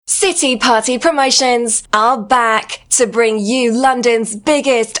City Party Promotions are back to bring you London's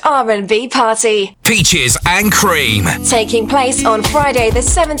biggest R&B party. Peaches and Cream. Taking place on Friday the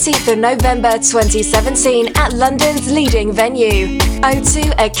 17th of November 2017 at London's leading venue,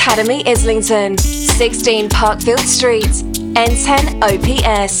 O2 Academy Islington, 16 Parkfield Street, N10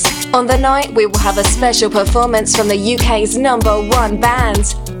 OPS. On the night, we will have a special performance from the UK's #1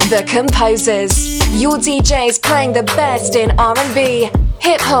 band, The Composers. Your DJs playing the best in R&B,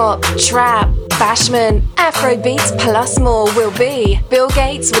 hip-hop, trap, bashment, Afrobeats plus more will be Bill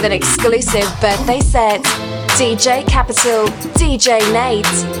Gates with an exclusive birthday set, DJ Capital, DJ Nate,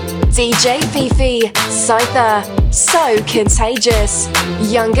 DJ Fifi, Scyther, So Contagious,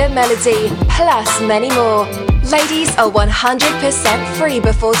 Younger Melody, plus many more. Ladies are 100% free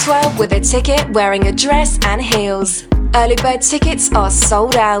before 12 with a ticket wearing a dress and heels. Early bird tickets are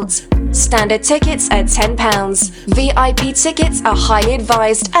sold out. Standard tickets are £10. VIP tickets are highly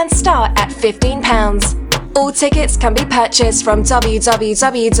advised and start at £15. All tickets can be purchased from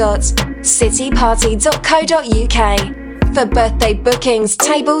www.cityparty.co.uk. For birthday bookings,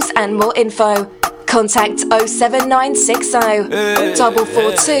 tables and more info, contact 07960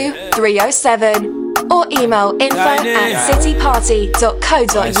 442 307 or email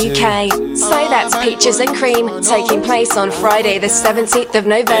info@cityparty.co.uk. So that's Peaches and Cream, taking place on Friday the 17th of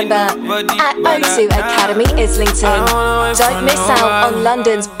November at O2 Academy Islington. Don't miss out on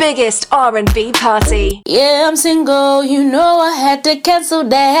London's biggest R&B party. Yeah, I'm single, you know I had to cancel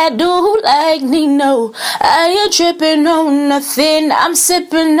that dude like Nino. I ain't tripping on nothing, I'm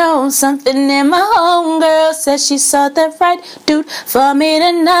sipping on something, and my homegirl said she saw the right dude for me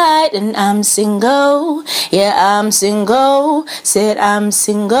tonight, and I'm single. Yeah, I'm single. Said I'm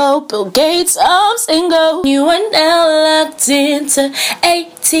single. Bill Gates, I'm single. You are now locked into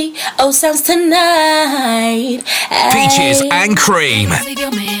ATO sounds tonight. Peaches and Cream. I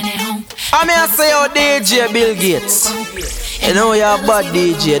mean, I say your DJ Bill Gates. You know you're a bad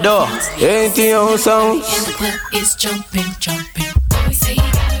DJ, though. Ain't your sound? And the club is jumping, jumping. We say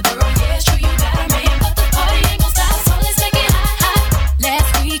you got a girl, yeah, it's true you got a man, but the party ain't gon' stop, so let's make it hot, hot. Last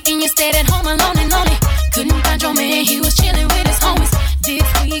weekend you stayed at home alone and lonely. Couldn't find your man, he was chilling with his homies. This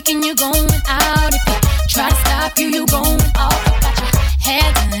weekend you going out. If he try to stop you, you going off. You got your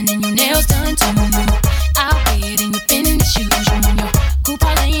hair done and your nails done too. Out there and you finish shoes. You your cool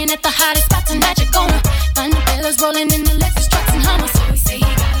parlaying at the hottest spot tonight. You're gonna find the fellas rolling in the Lexus trucks and Hummers. So we say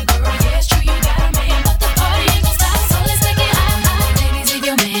you got a girl, yeah, it's true you got a man, but the party ain't gon' stop, so let's make it hot, hot. Ladies, leave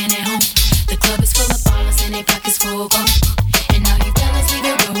your man at home. The club is full of ballers and they pockets full of gold. And now you fellas leave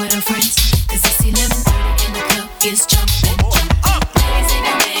your girl with her friends, 'cause it's 11:30 and the club is jumping, jumping. Ladies, leave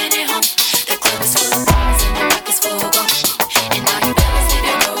your man at home. The club is full of ballers and they pockets full of gold. And now you fellas leave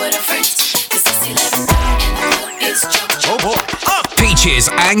your girl with her friends, 'cause it's 11:30 and the club is jumping. Peaches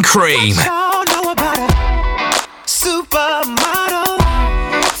and Cream. Y'all know about a supermodel,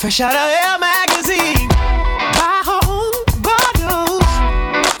 fresh out of Elle magazine. Buy her own bottles.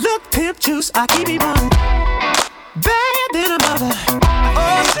 Look, pimp juice, I keep it on. Bad than a mother.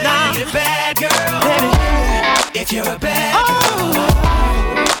 Oh, now you're a bad girl. Baby, if you're a bad girl.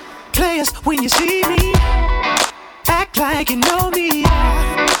 Players, when you see me, act like you know me.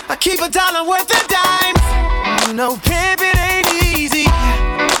 I keep a dollar worth of dimes. You know, pimping ain't easy.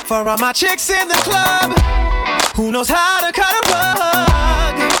 For all my chicks in the club, who knows how to cut a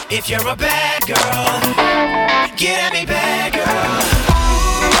rug? If you're a bad girl, get at me, bad girl.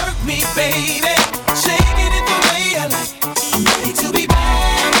 Work me, baby, shaking it the way I like. I'm ready to be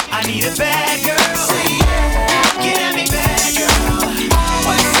bad. I need a bad girl. Say yeah, get at me, bad girl.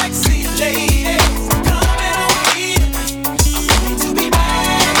 One sexy lady, come and hold me tonight. I'm ready to be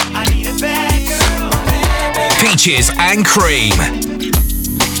bad. I need a bad girl, baby. Peaches and Cream.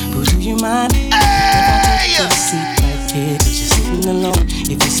 But do you mind if I take a seat right here? 'Cause you're sitting alone.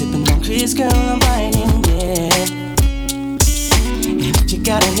 If you're sipping on Chris, girl, I'm biting, yeah. And if you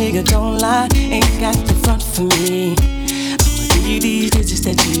got a nigga, don't lie, ain't got the front for me. I'ma give you these digits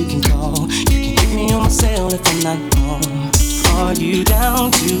that you can call. You can hit me on my cell if I'm not home. Are you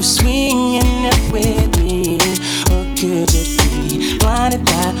down to swinging it with me? Or could it be blinded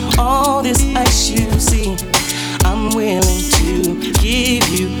by all this ice you see? I'm willing to give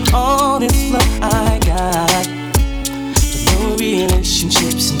you all this love I got, but no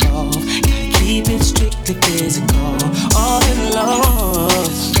relationships involved. Gotta keep it strictly physical. All in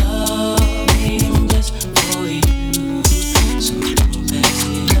love, loving just for you. So don't pass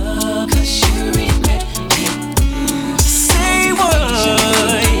it up, 'cause you regret it. Say what,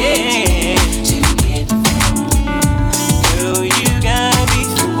 yeah. To get girl, you gotta be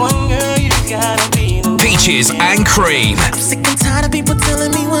the one, girl, you gotta be the one. Peaches and Cream. I'm sick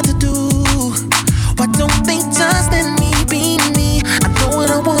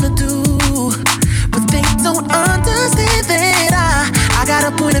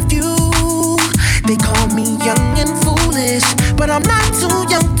I'm too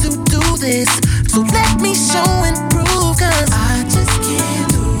young to do this, so let me show and prove, cause I just can't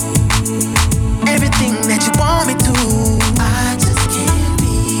do everything that you want me to. I just can't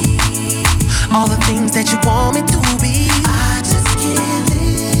be all the things that you want me to be. I just can't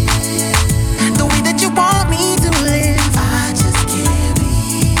live the way that you want me to live. I just can't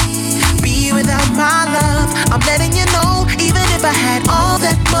be without my love. I'm letting you know, even if I had all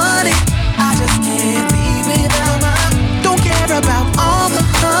that money, I just can't be without my. Don't care about all the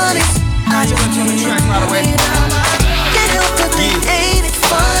honey. I just can't be without my. Can't help but think, ain't it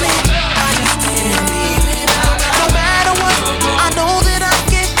funny? I just can't be without my. No matter what, I know that I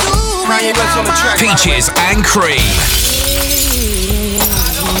can do without my. Peaches and Cream.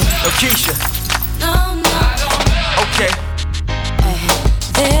 Keisha. Okay.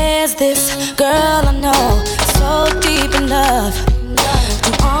 There's this girl I know, so deep in love,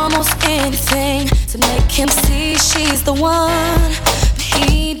 do almost anything to make him see she's the one. But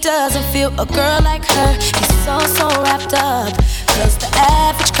he doesn't feel a girl like her. He's so wrapped up, cause the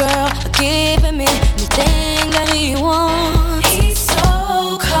average girl are giving me anything that he wants. He's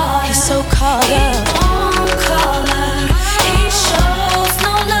so caught up. He won't call her. He shows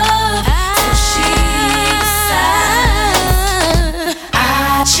no love, so she decides I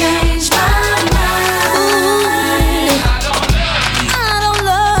changed my mind. I don't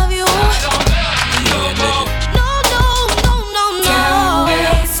love you. No. Can't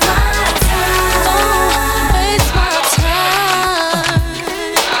waste my time. Don't waste my time.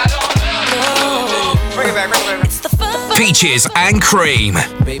 Bring it back. It's the first. Peaches and Cream.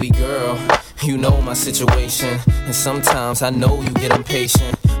 Baby girl, you know my situation, and sometimes I know you get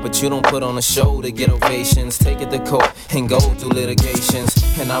impatient, but you don't put on a show to get ovations. Take it to court and go through litigations,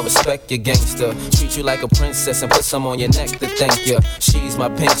 and I respect your gangster. Treat you like a princess and put some on your neck to thank you. She's my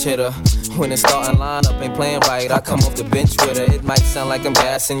pinch hitter. When the starting lineup ain't playing right, I come off the bench with her. It might sound like I'm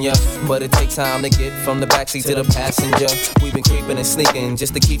gassing ya, but it takes time to get from the backseat to the passenger. We've been creeping and sneaking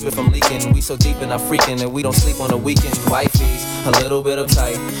just to keep it from leaking. We so deep in our freaking and we don't sleep on the weekend. Wifey's a little bit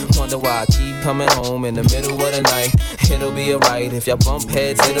uptight. Wonder why I keep coming home in the middle of the night. It'll be alright. If y'all bump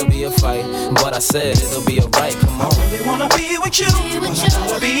heads, it'll be a fight. But I said it'll be alright. Come on. I really wanna be with you. I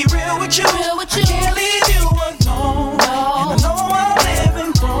wanna be real with you. I can't leave you alone. And I know I'm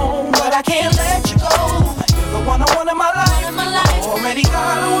living wrong, but I can't let you go. You're the one I want in my life. I already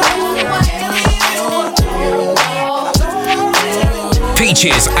got away. I can't leave you alone.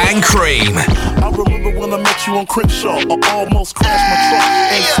 Peaches and Cream. I remember when I met you on Crenshaw. I almost crashed my truck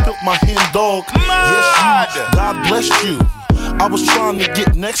and spilt my hen dog. Yes, you. God blessed you. I was trying to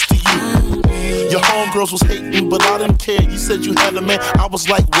get next to you. Your homegirls was hating, but I didn't care. You said you had a man. I was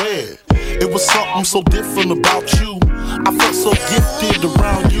like, where? It was something so different about you. I felt so gifted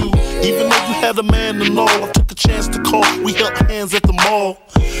around you. Even though you had a man and all, I took a chance to call. We held hands at the mall.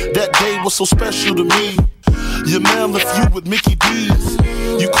 That day was so special to me. Your man left you with Mickey D's.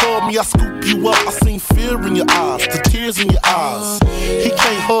 You called me, I scooped you up. I seen fear in your eyes, the tears in your eyes. He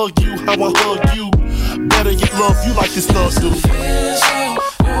can't hug you how I hug you. Better yet love you like his thugs do.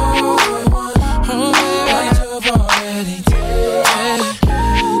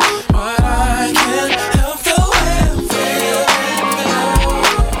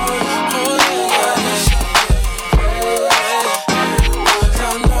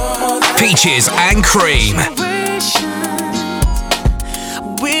 Peaches and Cream.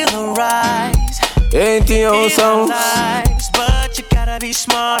 Will arise. Ain't the old song. But you gotta be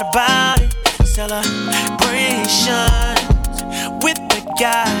smart about it. Celebrations with the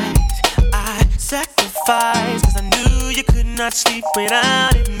guys I sacrificed, cause I knew you could not sleep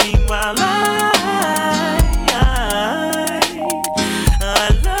without it. Meanwhile I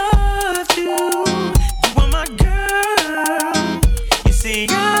loved you. You were my girl. You see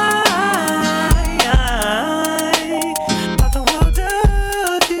I thought the world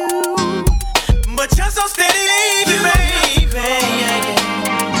of you, but you're so steady, baby.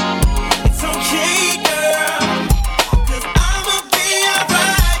 It's okay, girl, 'cause I'ma be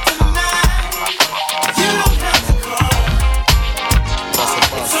alright tonight. You don't have to call.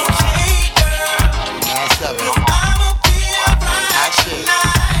 It's okay, girl, 'cause I'ma be alright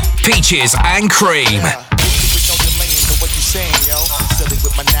tonight. Peaches and Cream. What you saying, yo? Silly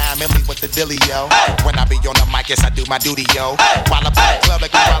with my 9mm, what the dilly, yo. When I be on the mic, yes, I do my duty, yo. While I play the club like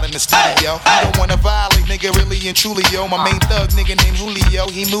I'm in the studio. You don't wanna violate, nigga, really and truly, yo. My main thug nigga named Julio,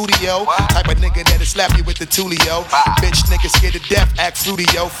 he moody, yo. Type of nigga that'll slap you with the tulio. Bitch nigga scared to death, act fruity,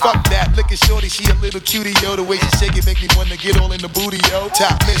 yo. Fuck that, look at shorty, she a little cutie, yo. The way she shake it make me wanna get all in the booty, yo.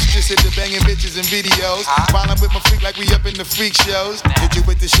 Top mistress into banging bitches and videos. While I'm with my freak like we up in the freak shows. Hit you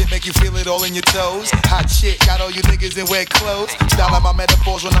with the shit, make you feel it all in your toes. Hot shit, got all you niggas in wet clothes. Styling my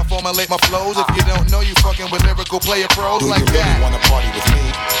metaphors when I formulate my flows. If you don't know, you fucking with lyrical player pros like that. Do you really wanna party with me?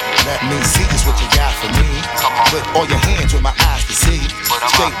 Let me see just what you got for me. Put all your hands with my eyes to see.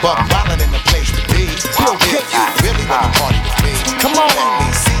 Straight buck wildin' in the place to be. If you really wanna party with me, come on. Let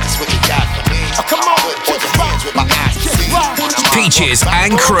me see just what you got for me. Come on. Put all your hands with my eyes to see. Peaches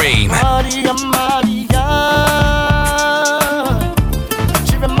and Cream. Maria, Maria.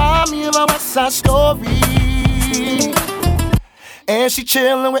 She remind me of a West Side Story. And she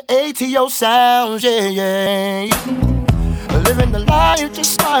chillin' with ATO sounds, yeah, yeah. Living the life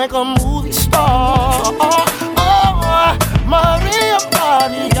just like a movie star. Oh, oh, Maria,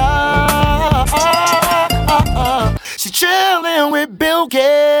 Maria. She chillin' with Bill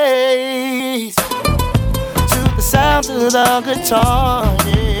Gates to the sounds of the guitar,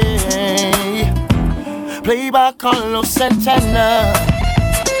 yeah. Played by Carlos Santana.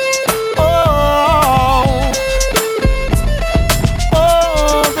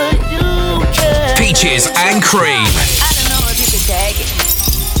 Peaches and Cream. I don't know if you can take it.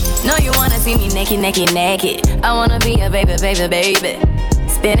 No, you wanna see me naked, naked, naked. I wanna be a baby, baby, baby.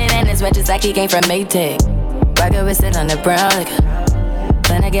 Spinning in his red just like he came from Maytag. Rocket with it on the brown liquor.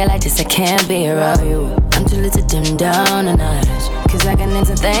 When I get like this, I can't be around you. I'm too little to dim down a notch. Cause I can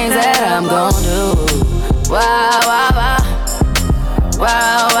into things that I'm gon' do. Wow, wow, wow.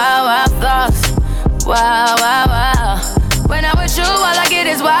 Wow, wow, wow, thoughts. Wow, wow, wow. When I'm with you, all I get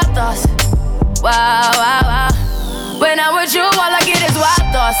is wild thoughts. Wow, wow, wow. When I'm with you, all I get is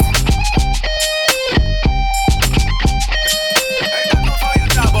wild thoughts. I don't know how you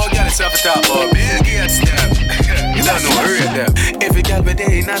talk about girl, yourself a talk about Bill Gates them. You don't know where you're there. Every girl with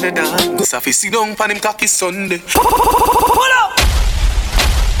day in the dance. Safi sit down pan him cocky Sunday. Pull up.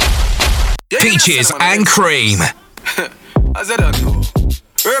 Peaches and Cream. As I don't know.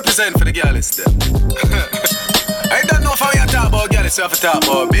 Represent for the girls them. I don't know how you talk about girl, yourself a talk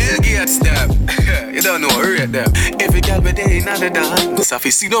about Bill Gates them. You don't know where you're there. Every girl with day in the dance.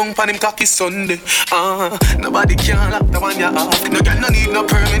 Safi sit down pan him cocky Sunday. Nobody can lock the one you off. No girl no need no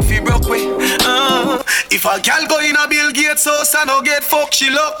permit fi broke way. If a girl go in a Bill Gates house and no get fucked, she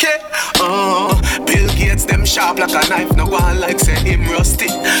lucky. Bill Gates them sharp like a knife. No one like say him rusty.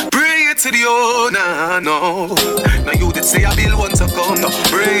 Bring it to the owner, no. Now you did say a bill once ago, no.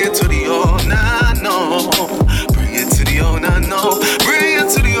 Bring it to the owner, no. Bring it to the owner, no. Bring it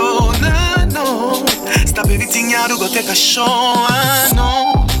to the owner, no. Stop everything you do, go take a show,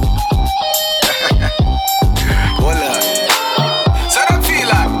 no. Hola. So I don't feel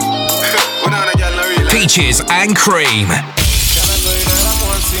like when I'm a girl, no real. Peaches and Cream. Can I tell you that I'm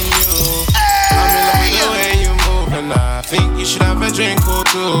wanting you? I'm in love with the way you move, and I think you should have a drink or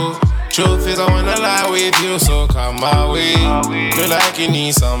two. Truth is, I wanna lie with you, so come my way. Feel like you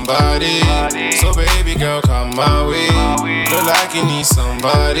need somebody, so baby girl, come my way. Feel like you need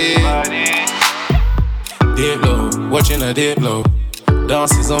somebody. Dip low, watching a dip low.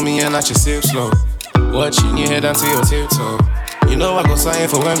 Dances on me and not your sip slow. Watching your head onto your tiptoe. You know I go sign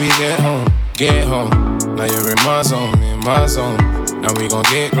for when we get home. Get home, now you're in my zone, Now we gon'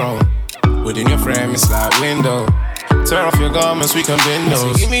 get grown. Within your frame, it's like window. Tear off your garments, we can bend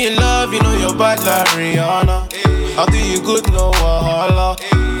those. Give me your love, you know you're bad like Rihanna. I'll do you good, no wahala.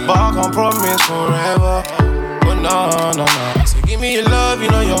 But I can't promise forever. But no. So give me your love, you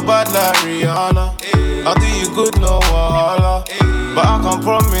know you're bad like Rihanna. I'll do you good, no wahala. But I can't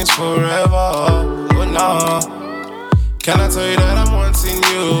promise forever. But no. Can I tell you that I'm wanting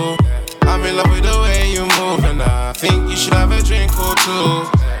you? I'm in love with the way you move, and I think you should have a drink or two.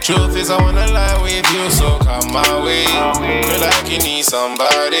 Truth is, I wanna lie with you, so come my way. Feel like you need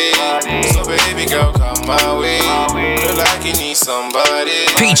somebody, so baby girl, come my way. Feel like you need somebody.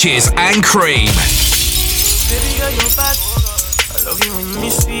 Peaches and Cream. Baby girl, you're bad. I love you when you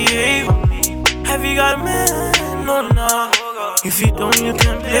misbehave. Have you got a man? No. If you don't, you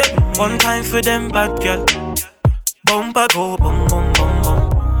can play. One time for them bad girl. Bumper go, bum.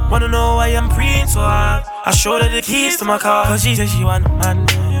 Wanna know why I'm preying so hard? I showed her the keys to my car. Cause she said she want a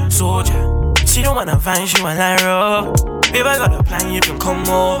man, soldier. She don't wanna find, she want like rough. Babe, I got a plan, you can come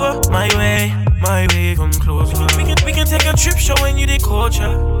over. My way, come close. We can take a trip, showing you the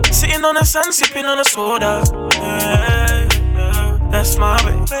culture. Sitting on the sand, sipping on a soda. Yeah. That's my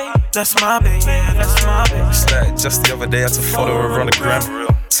babe, that's my babe, yeah, that's my babe. It's like just the other day I had to follow her on the gram.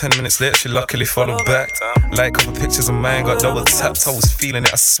 10 minutes later she luckily followed back. Like couple pictures of mine got double tapped. I was feeling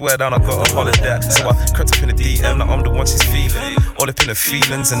it, I swear down I got a holiday. So I crept up in the DM, now I'm the one she's feeling. All up in the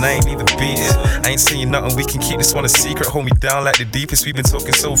feelings and I ain't even beat it. I ain't saying nothing, we can keep this one a secret. Hold me down like the deepest, we've been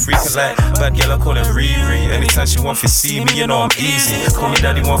talking so frequent. Like bad girl I call her Riri. Anytime she want to see me, you know I'm easy. Call me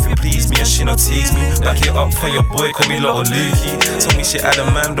daddy, want to please me and she no tease me. Back it up for your boy, call me little Lukey. Told me she had a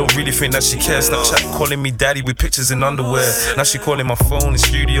man, don't really think that she cares. Snapchat calling me daddy with pictures in underwear. Now she calling my phone, the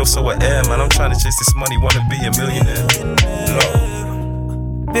studio so I air. Man, I'm trying to chase this money, wanna be a millionaire.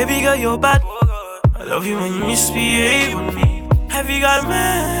 No. Baby girl, you're bad. I love you when you misbehave. Have you got a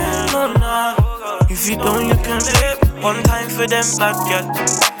man or not? If you don't, you can live. One time for them bad girl.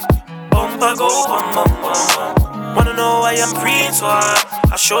 Bumper go, bum bum bum. Wanna know why I'm free, so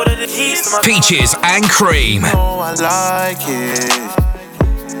I showed her the keys to my Peaches and cream. Oh, I like it.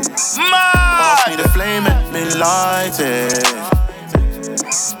 Pass me the flame, let me light it.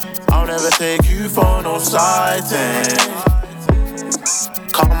 I'll never take you for no sighting.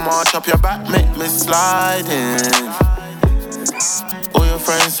 Come on, chop your back, make me slide in. All your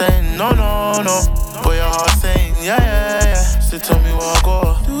friends saying no, no, no, but your heart saying yeah, yeah, yeah. So tell me what I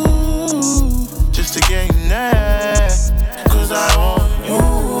go do just to get in there, 'cause I want you.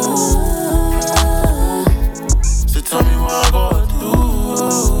 So tell me what I go do.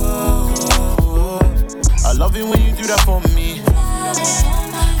 I love it when you do that for me.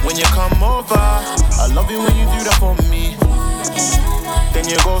 When you come over, I love it when you do that for me. Then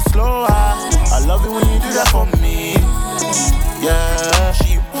you go slower, I love it when you do that for me. Yeah,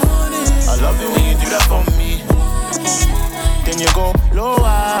 I love it when you do that for me. Then you go lower,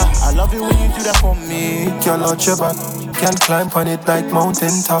 I love it when you do that for me. Girl out your back, can climb on it like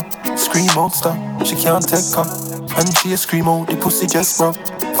mountain top. Scream out stop, she can't take her. And she a scream out, the pussy just broke.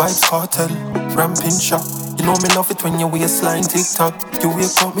 Vibes cartel, ramping shop. You know me love it when you waistline tick-tock. You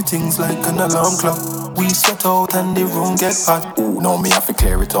wake up me things like an alarm clock. We sweat out and the room get hot. Ooh, no, me have to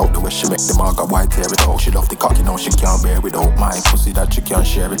clear it out. The way she make the marga white tear it out. She love the cock, you know she can't bear it out. My pussy that she can't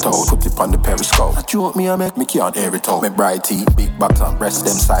share it out. Put it on the periscope. I joke me, I make me can't air it out. Me bright teeth, big box and breast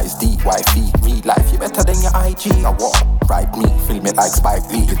them size D. Wifey, me life, you better than your IG. I walk, ride me, film it like Spike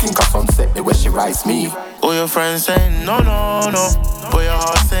Lee. You think of sunset, the way she rise me. All your friends saying no, no, no, but your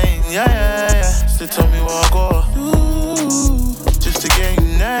heart saying yeah, yeah, yeah. So tell me what I go do just to get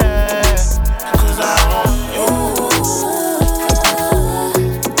in there, 'cause I want you.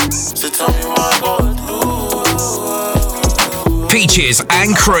 So tell me what I go do. Peaches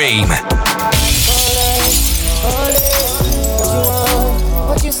and cream.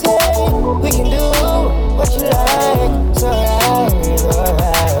 What you say, we can do what you like. It's alright.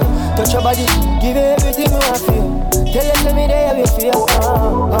 Touch your body, give it everything you want to feel. Tell them let me there with you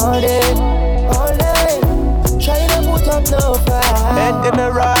all day, all night. Try to put up no fire. Head in the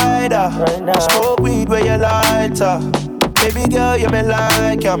rider, smoke weed where you lighter. Baby girl, you me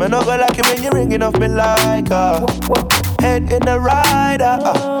like ya. Me no go like you when you ringing off me like her. Head in the rider,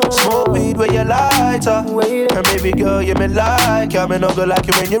 smoke weed where you lighter. And baby girl, you me like ya. Me no go like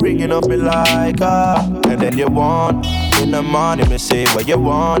you when you ringing off me like her. And then you want in the morning, me say what you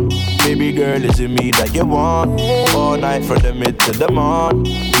want. Baby girl, is it me that you want? All night from the mid to the morn.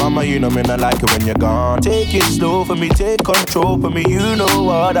 Mama, you know me not like it when you're gone. Take it slow for me, take control for me. You know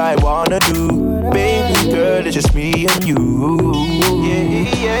what I wanna do. Baby girl, it's just me and you.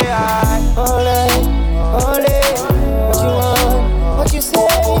 Yeah, yeah. All night, all day. What you want, what you say,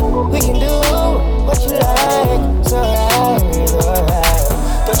 we can do what you like. It's alright, alright.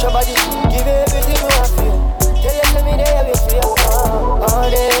 Touch your body, give it everything you want to feel. Tell you let me there with you all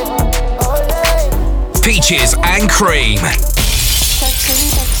day, all night. Peaches and cream.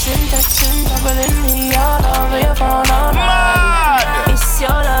 Texting, juggling me all over your phone all night. It's your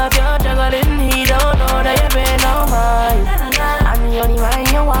love, you're juggling, he don't know that you've been on mine. I'm the only one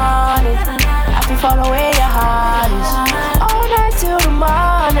you want it. I can follow where your heart is. All night till the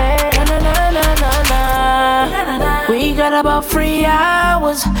morning. Na. We got about 3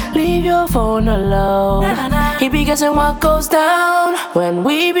 hours. Leave your phone alone. He be guessing what goes down when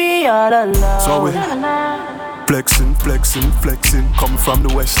we be all alone. So we flexing, come from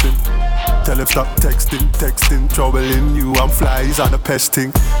the western. Tell him stop texting, troubling you. I'm flies on the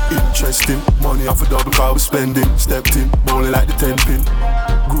pesting. Interesting, money off a double car we spending. Stepped in, bowling like the 10 pin.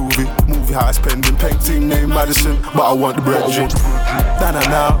 Groovy, movie high spending. Painting name Madison, but I want the bread.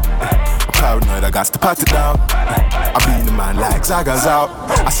 Nah. I'm paranoid, I got to pat it down. I be the man like Zaga's out.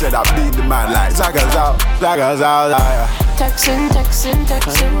 I said I be the man like Zaga's out. Texting,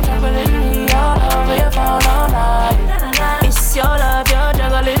 juggling me all over your phone all night. It's It's your love, you're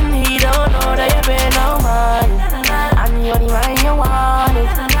juggling. He don't know that you're paying no money. And the only man you want it.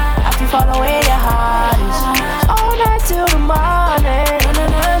 After you follow where your heart is. All night till the morning.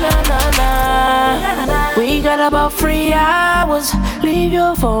 We got about 3 hours. Leave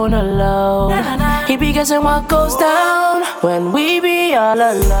your phone alone. He be guessing what goes down when we be all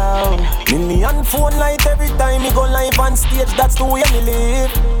alone. Million phone light every time me go live on stage. That's the way me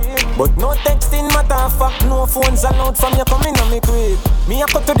live. But no texting matter of fact. No phones allowed from you coming on me quick. Me a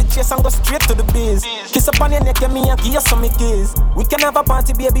cut to the chase and go straight to the biz. Kiss up on your neck and me a give you some kiss. We can have a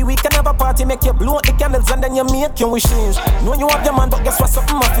party baby, we can have a party. Make you blow out the candles and then you make your wishes. Know you have your man but guess what,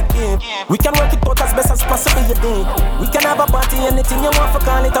 something must fit in. We can work it out as best as possible you think. We can have a party, anything you want for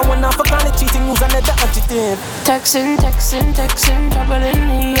call it. I want not for call it cheating, use another adjective. Texting, troubling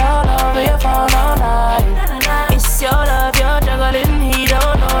me all over your phone all night. It's your love, you're juggling. He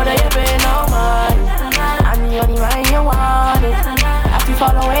don't know that you're paying no money. And the only man you want it. After you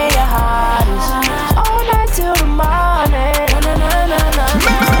follow where your heart is. All night till the morning.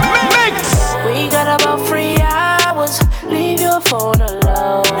 We got about 3 hours. Leave your phone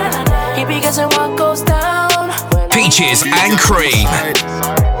alone. He be guessing what goes down. Peaches and Cream.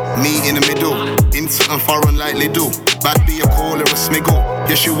 Me in the middle, instant and foreign like Lidl. Bad be a call or a smiggle.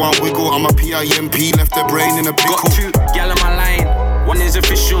 Yes, you want wiggle. I'm a PIMP, left the brain in a pickle. Got 2 gal on my line, one is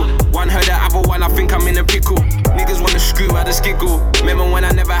official. One heard the other one, I think I'm in a pickle. Niggas wanna screw out the skiggle. Remember when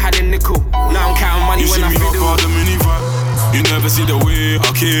I never had a nickel? Now I'm counting money when I fiddle. You see me the minivan. You never see the way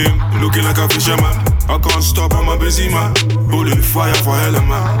I came. Looking like a fisherman. I can't stop, I'm a busy man. Holding fire for hell,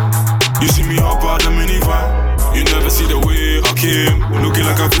 man. You see me hop out the minivan. You never see the way I came. Looking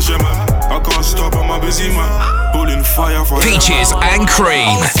like a fisherman. I can't stop, I'm a busy man. Holding fire for Peaches and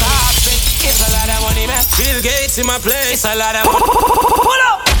Cream. It's a lot of money, man. Bill Gates in my place. It's a lot of money. Pull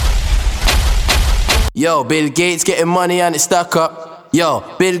up. Yo, Bill Gates getting money and it stuck up. Yo,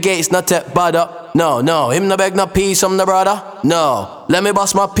 Bill Gates not that bad up. No, him no beg no peas from the brother. No, let me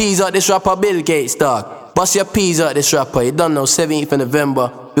bust my peas out this rapper Bill Gates, dog. Bust your peas out this rapper. You don't know, 17th of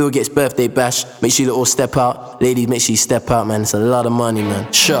November, Bill Gates' birthday bash. Make sure you all step out. Ladies, make sure you step out, man. It's a lot of money, man.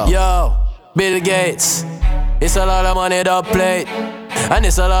 Sure. Yo, Bill Gates. It's a lot of money, dog plate. And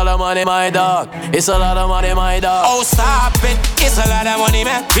it's a lot of money, my dog. It's a lot of money, my dog. Oh, stop it. It's a lot of money,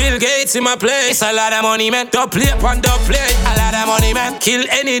 man. Bill Gates in my place. It's a lot of money, man. Double play upon double play. A lot of money, man. Kill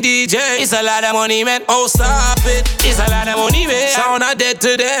any DJ. It's a lot of money, man. Oh, stop it. It's a lot of money, man. Sound are dead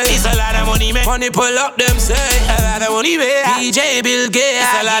today. It's a lot of money, man. Money pull up them say. A lot of money, man. DJ Bill Gates.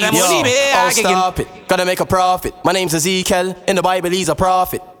 It's a lot of money, man. Oh, stop it. Gotta make a profit. My name's Ezekiel. In the Bible, he's a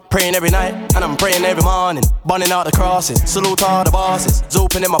prophet. Praying every night, and I'm praying every morning. Burning out the crosses, salute all the bosses.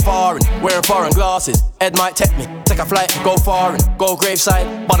 Zooping in my foreign, wearing foreign glasses. Ed might take me, take a flight, go foreign. Go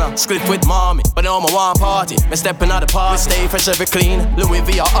graveside, but I'm split with mommy. But on my one party, me stepping out the party. Stay fresh, every clean, Louis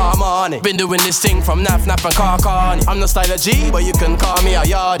V or Armani. Been doing this thing from Naf and Carcani. I'm the style of G, but you can call me a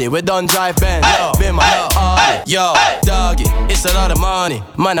yardie. We done drive Ben, yo, been my Hardy. Yo, doggy, it's a lot of money.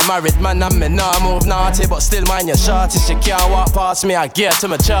 Man, I'm married, man, I'm in, nah, move naughty. But still, mind your shorty, she can't walk past me, I get to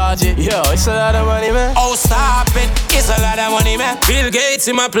my charge. Yo, it's a lot of money, man. Oh, stop it. It's a lot of money, man. Bill Gates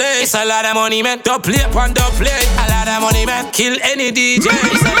in my place. It's a lot of money, man. Double play upon double play. A lot of money, man. Kill any DJ.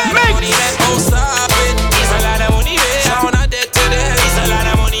 It's a lot of money, man. Oh, stop it. It's a lot of money, man. Sound are dead today. It's a lot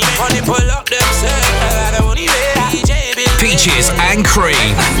of money, man. Money pull up them say. A lot of money, man. DJ Bill Peaches and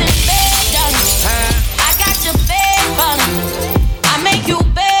Cream. I got your bed for you. I make you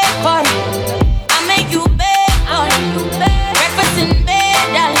bed for you. I make you bed for you. Breakfast in bed.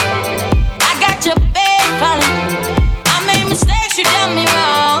 I got your bed calling. I made mistakes, you done me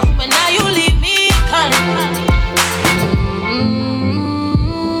wrong, but now you leave me calling.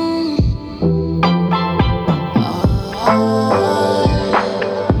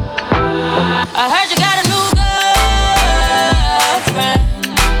 I heard you got a new girlfriend,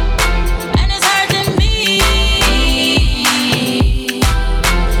 and it's hurting me.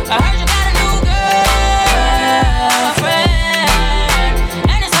 I heard you got a new girlfriend,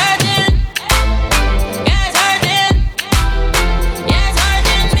 and it's hurting. Yeah, it's hurting. Yeah, it's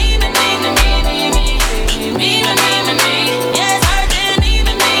hurting me, me. Yeah, it's hurting me.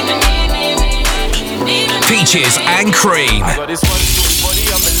 Peaches and Cream. I got this one body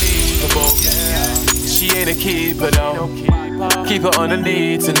unbelievable. She ain't a keeper though. Keep her on the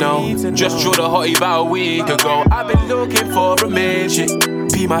need to know. Just drew the hottie about a week ago. I've been looking for a main chick.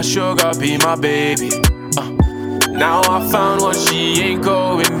 Be my sugar, be my baby. Now I found one, she ain't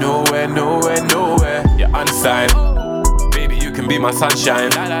going nowhere. You understand? Baby, you can be my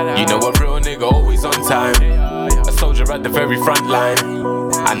sunshine. You know a real nigga always on time. A soldier at the very front line.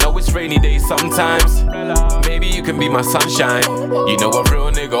 I know it's rainy days sometimes. Maybe you you can be my sunshine. You know a real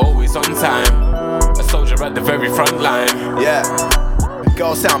nigga always on time. A soldier at the very front line. Yeah.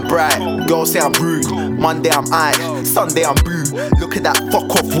 Girl say I'm bright, girl say I'm rude. Monday I'm aight, Sunday I'm boo. Look at that fuck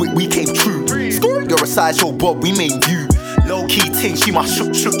off, we came true. You're a sideshow Bob, we main view. Low key ting, she my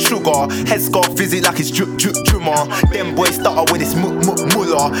sugar. Headscarf visit like it's drummer. Them boys starter with this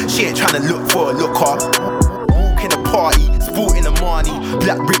mullah. She ain't tryna look for a looker. Walk in the party, sporting the money.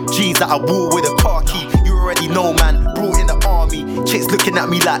 Black ripped jeans that I wore with a car key. You already know man, brought in the army. Chicks looking at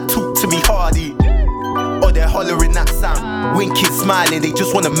me like talk to me hardy. Or they're hollering that sound. Winking, smiling, they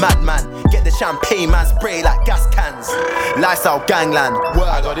just want a madman. Get the champagne, man, spray like gas cans. Lifestyle gangland. Word.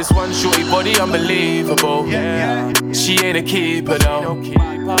 I got this one shorty body, unbelievable. She ain't a keeper though.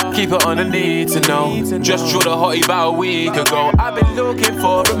 Keep her on the need to know. Just drew the hottie about a week ago. I've been looking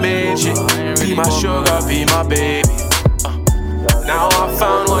for a midget. Be my sugar, be my baby. Now I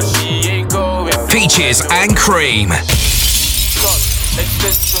found one, she ain't going. Peaches and cream.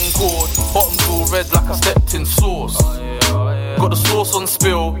 Extension cord, bottoms all red like I stepped in sauce. Got the sauce on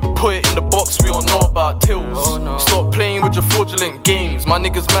spill, put it in the box, we all know about tills. Stop playing with your fraudulent games, my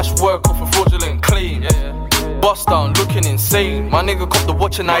niggas mash work off a fraudulent claim. Bust down, looking insane, my nigga cop the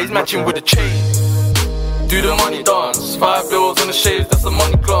watch and now he's matching with the chain. Do the money dance, 5 bills on the shades, that's the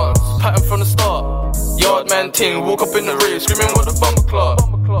money glance. Pattern from the start, yard man ting, walk up in the rave, screaming what the bumper clock.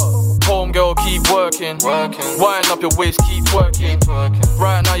 Home girl, keep working. Wind up your waist, keep working.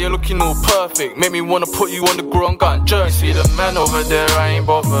 Right now you're looking all perfect. Make me wanna put you on the ground, got jerk. See the man over there, I ain't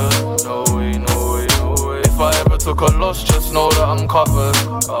bothered. No way, no way, no way. If I ever took a loss, just know that I'm covered.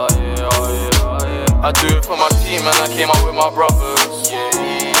 Oh yeah, oh yeah, oh yeah. I do it for my team and I came out with my brothers. Yeah.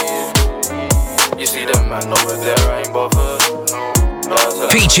 You see the man over there, I ain't bothered. No.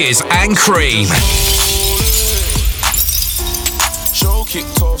 Peaches and cream. Show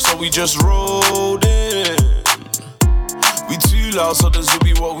kicked off, so we just rolled in. We too loud, so this will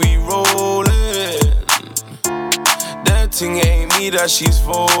be what we rollin'. That thing ain't me that she's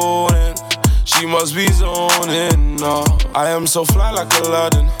phoning. She must be zoning. No, I am so fly like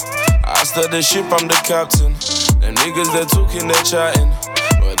Aladdin. I start the ship, I'm the captain. Them niggas they're talking, they're chatting,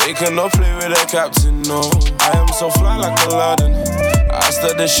 but they cannot play with their captain. No, I am so fly like Aladdin. I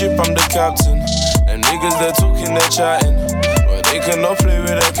start the ship, I'm the captain. Them niggas they're talking, they're chatting, but they cannot play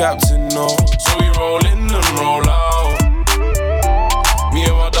with their captain. No, so we roll in and roll out. Me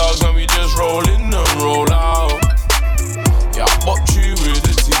and my dogs and we just roll in and roll out. Yeah, I bopped you with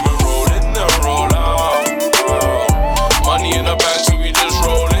the team and roll in and roll out. Money in the bank, so we just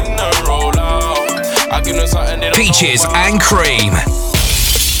roll in and roll out. I give them something. Peaches and cream.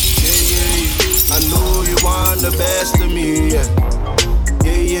 I know you want the best of me, yeah.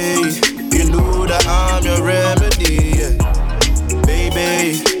 You know that I'm your remedy, yeah.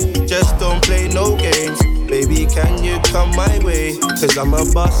 Baby, just don't play no games. Baby, can you come my way? Cause I'm a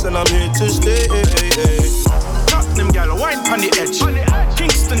boss and I'm here to stay. Them gal wine on the edge.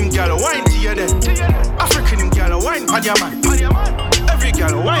 Kingston gal wine to your dead. African gal wine on your man. Every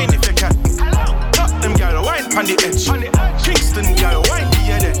gal wine if you can. Them gal wine on the edge. Kingston gal wine to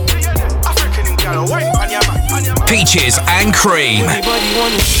your dead. African gal wine on your man. Peaches and cream. Anybody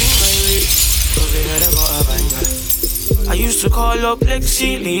wanna see my way? So they never got a banger. I used to call up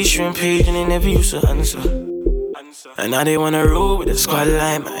Lexi, Lee, Shrimp Page, and they never used to answer. And now they wanna roll with the squad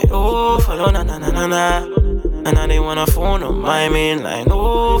line, man. Oh, follow na na na na na. And now they wanna phone on my main line.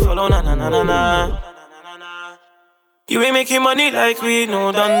 Oh, follow na na na na na. You ain't making money like we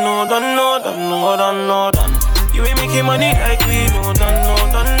no done, no done, no done, no done, no done. You ain't making money like we no done, no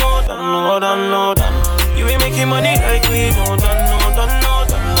done, no done, no done, no done. You ain't making money like we no done, no done, no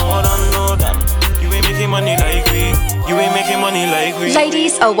done, no done, no done. You ain't making money like we. You ain't making money like we.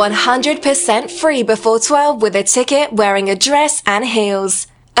 Ladies are 100% free before 12 with a ticket wearing a dress and heels.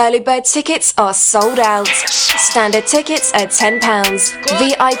 Early bird tickets are sold out. Standard tickets are £10.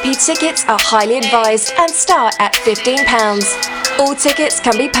 VIP tickets are highly advised and start at £15. All tickets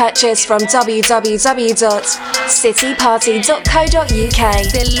can be purchased from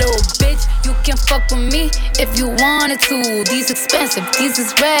www.cityparty.co.uk. That little bitch, you can fuck with me if you wanted to. These expensive, these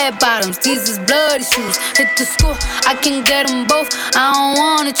is red bottoms, these is bloody shoes. Hit the school, I can get them both, I don't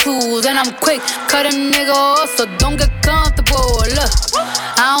wanna choose. And I'm quick, cut a nigga off, so don't get comfortable. Look,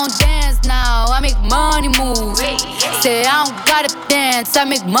 I don't dance now, I make money move. Say I don't gotta dance, I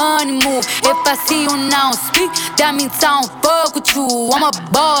make money move. If I see you now speak, that means I don't fuck with you. I'm a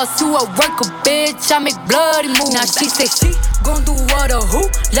boss, you a worker, bitch, I make bloody moves. Now she say she Gon' do what or who?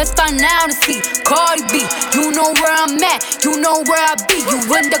 Let's find out and see. Cardi B, you know where I'm at, you know where I be. You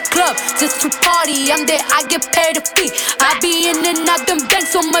in the club just to party, I'm there, I get paid a fee. I be in and out them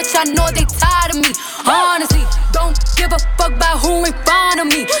banks so much, I know they tired of me. Honestly, don't give a fuck about who in front of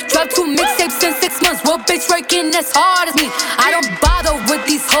me. Drop 2 mixtapes in 6 months, what bitch working as hard as me? I don't bother with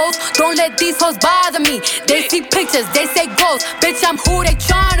these hoes, don't let these hoes bother me. They see pictures, they say goals, bitch I'm who they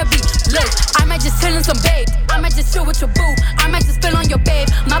tryna be. Look, I might just chill in some babe, I might just chill with your boo, I might just spill on your babe.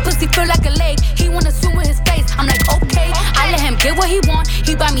 My pussy feel like a lake, he wanna swim with his face. I'm like okay, I let him get what he want.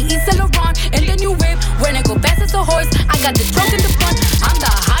 He buy me East Saint Laurent and the new whip. When I go fast as a horse, I got the trunk in the front. I'm the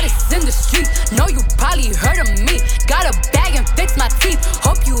hottest in the street, know you probably heard of me. Got a bag and fix my teeth,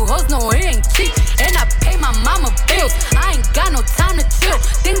 hope you hoes know it ain't cheap. And I pay my mama bills, I ain't got no time to chill.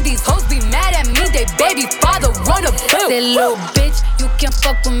 Think these hoes be mad at me, they baby father run a bill. Say little bitch, you can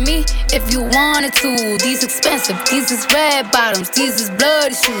fuck with me if you wanted to. These expensive, these is red bottoms, these is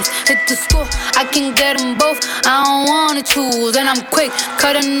bloody shoes. Hit the school, I can get them both, I don't wanna choose. And I'm quick,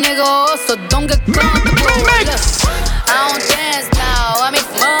 cut a nigga off, so don't get comfortable. Look, I don't dance now, I make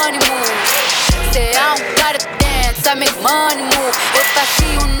money move. Say I don't gotta dance, I make money move. If I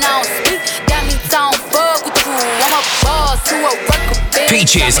see you now speak, that means I don't fuck with you. I'm a boss to a record bitch.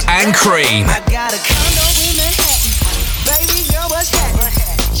 Peaches and Cream. I got a condo in Manhattan, baby girl, what's happening?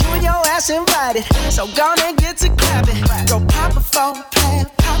 You and your ass invited, so gonna get to clapping. Go pop it for a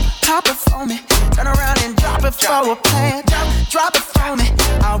plan, pop it for me. Turn around and drop it for a plan, drop it for me.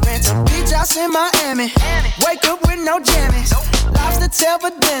 I'll rent a beach house in Miami, wake up with no jammies. Lobster tail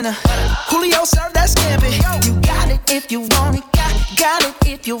for dinner, Julio served that scampi. You got it if you want it, got it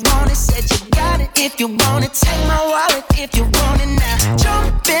if you want it. Said you got it if you want it. Take my wallet if you want it now.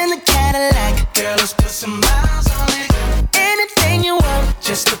 Jump in the Cadillac, girl, let's put some miles on it. Anything you want,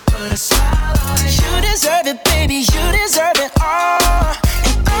 just to put a smile on it. You deserve it, baby, you deserve it all.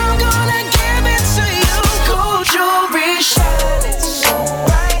 And I'm gonna give it to you. Gold jewelry shining so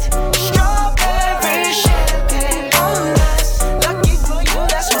bright, strawberry champagne on us. Lucky for you,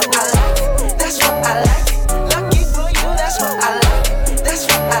 that's what I like. That's what I like. Lucky for you, that's what I like. That's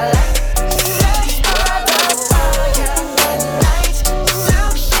what I like.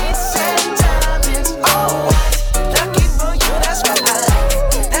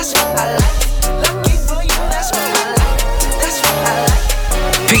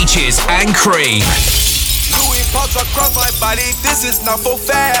 Peaches and Cream. Louis pumps across my body, this is not for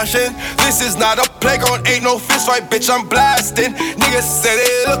fashion. This is not a playground, ain't no fist fight, bitch, I'm blasting. Niggas say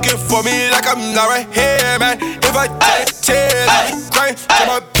they looking for me like I'm not right here, man. If I take tears, I grind to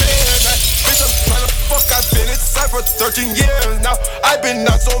my bed, man. Bitch, I'm tryna fuck, I've been inside for 13 years now. I've been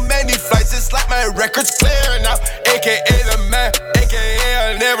on so many flights, it's like my record's clear now. AKA the man,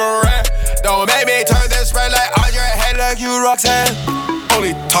 AKA I never ran. Don't make me turn this red light on your head like you Roxanne.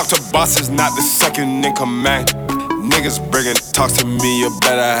 Only talk to bosses, not the second in command. Niggas bringing talks to me, you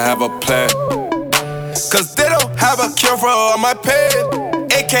better have a plan. Cause they don't have a cure for all my pain.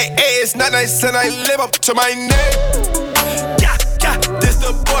 AKA it's not nice and I live up to my name. Yeah, this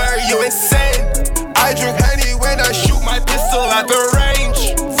the boy, are you insane? I drink honey when I shoot my pistol at the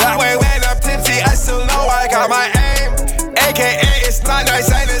range. That way when I'm tipsy, I still know I got my aim. AKA it's not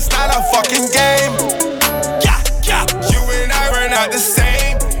nice and it's not a fucking game. You and I were not the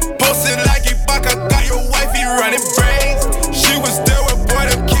same. Posted like Ibaka, got your wifey running brains. She was there with boy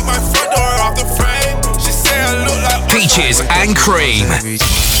to keep my front door off the frame. She said I look like Peaches and Cream. Every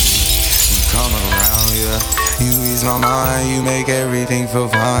time you come around, yeah, you ease my mind, you make everything feel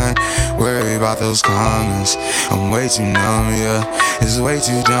fine. Worry about those comments, I'm way too numb, yeah. It's way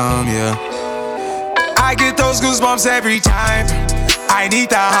too dumb, yeah. I get those goosebumps every time. I need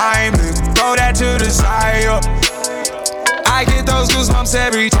the Heimlich, throw that to the side, yeah. I get those goosebumps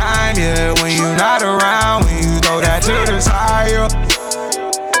every time, yeah. When you're not around, when you throw that to the side, yeah.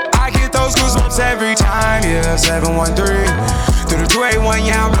 I get those goosebumps every time, yeah. 713 through the 281,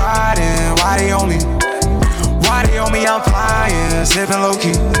 yeah, I'm riding. Why they on me? Why they on me? I'm flying, sipping low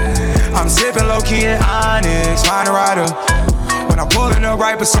key. I'm sipping low key in Onyx, find a rider. When I'm pulling up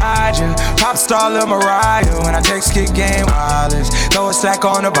right beside you, pop star Lil Mariah. When I text kick game wireless, throw a stack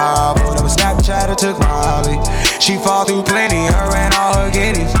on the Bible. Never Snapchat or took Molly. She fall through plenty, her and all her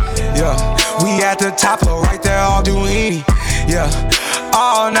guineas. Yeah, we at the top floor, right there, all Duini. Yeah,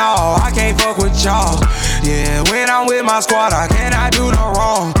 oh no, I can't fuck with y'all. Yeah, when I'm with my squad, I cannot do no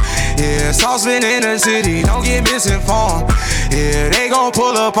wrong. Yeah, saucepan in the city, don't get misinformed. Yeah, they gon'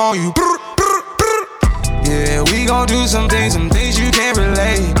 pull up on you. Yeah, we gon' do some things you can't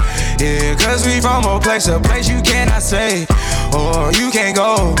relate. Yeah, cause we from a place you cannot say. Or you can't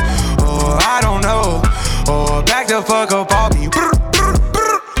go, or I don't know. or back the fuck up all me.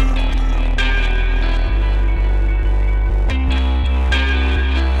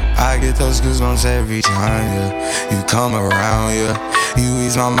 I get those goosebumps every time, yeah. You come around, yeah. You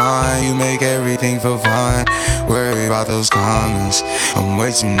ease my mind, you make everything feel fine. Worry about those comments, I'm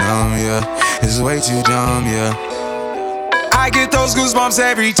way too numb, yeah. It's way too dumb, yeah. I get those goosebumps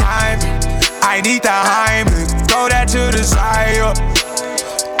every time. I need the Heimlich, throw that to the side, yeah.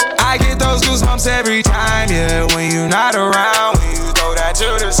 I get those goosebumps every time, yeah. When you're not around, when you throw that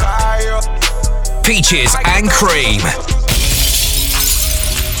to the side, yeah. Peaches and Cream.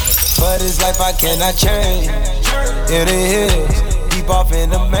 But it's life I cannot change. In the hills, deep off in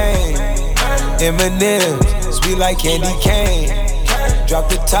the main. M&M's, sweet like candy cane. Drop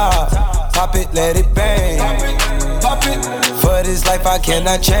the top, pop it, let it bang. Pop it. For this life I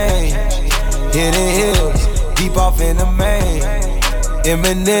cannot change. In the hills, deep off in the main.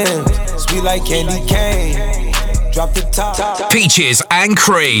 M&M's, sweet like candy cane. Drop the top. Peaches and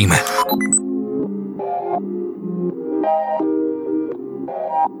Cream.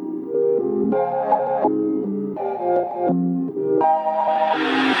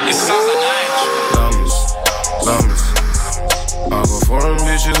 Diamonds. I go foreign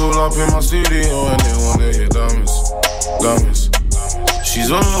bitches all up in my studio and they want to hear diamonds. She's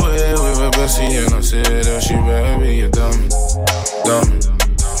on the way with her bestie and I said that she better be a diamond.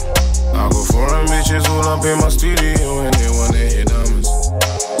 I go foreign bitches all up in my studio and they want to hear diamonds.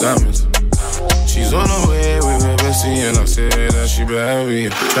 She's on the way with her bestie and I said that she better be a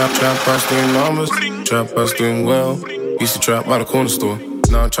trap. I doing numbers, trap I doing well. Used to trap by the corner store.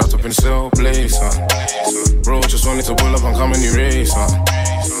 Now I'm trapped up in the cell, blaze, Bro, just wanted to pull up and come and erase,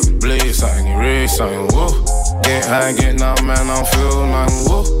 Blaze, erase, whoa. Get high, get out, man, I don't feel nothing,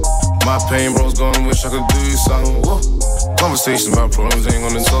 whoa. My pain, bro's gone, wish I could do something, whoa. Conversations about problems ain't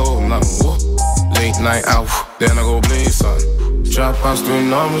gonna solve nothing, whoa. Late night out, then I go blaze, Trap house doing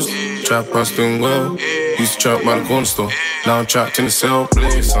numbers, trap house doing well. Used to trap by the corner store. Now I'm trapped in the cell,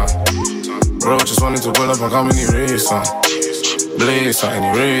 blaze, Bro, just wanted to pull up and come and erase, Blaze,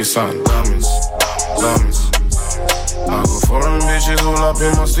 erase, diamonds. I go foreign bitches all up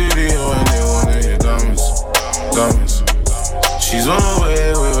in my studio and they wanna hear diamonds. She's on the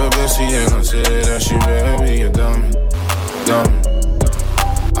way with her bestie and I said that she better be a diamond.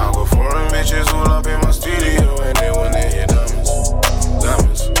 I go foreign bitches all up in my studio and they wanna hear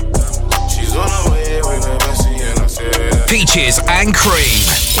diamonds. She's on the way with her bestie and I said that Peaches and Cream.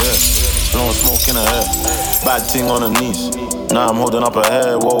 Yeah, blowing smoke in her head. Bad thing on her knees. Now I'm holding up her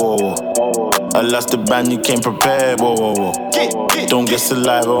head, whoa. I lost the band, you came prepared, whoa. Don't get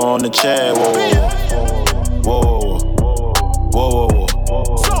saliva on the chair, whoa.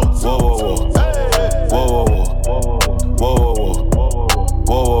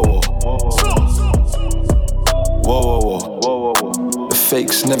 The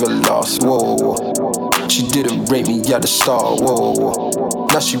fakes never lost, whoa. She didn't rate me at the start, whoa.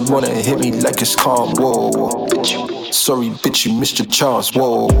 Now she wanna hit me like it's calm, whoa. Sorry, bitch, you missed your chance,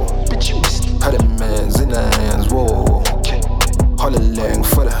 whoa. Had a man's in her hands, whoa. Hollerlang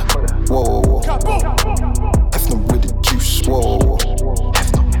for the, whoa. Hefner with the juice, whoa.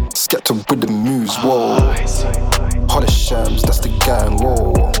 Scatter with the moves, whoa. Holler shams, that's the gang,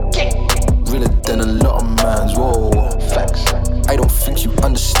 whoa. Realer than a lot of mans, whoa. I don't think you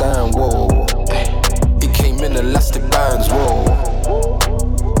understand, whoa. It came in elastic bands, whoa.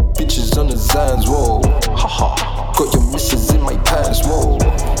 Bitches on the Zans, whoa. Got your missus in my pants, whoa.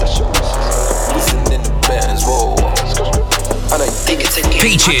 That's your missus. Listen in the bands, whoa. And I think it's a game.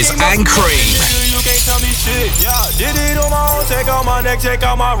 Peaches and Cream. You can't tell me shit, yeah. Did it on my own, take out my neck, take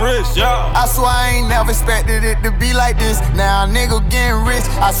out my wrist, yeah. I swear I ain't never expected it to be like this. Now a nigga getting rich.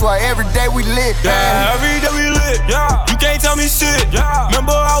 I swear every day we lit, yeah. Every day we lit, yeah. You can't tell me shit, yeah.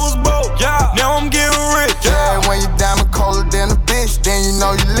 Remember I was broke, yeah. Now I'm getting rich, yeah. When you diamond colder than a bitch, then you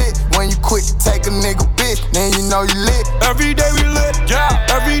know you lit. When you quit to take a nigga bitch, then you know you lit. Every day we lit,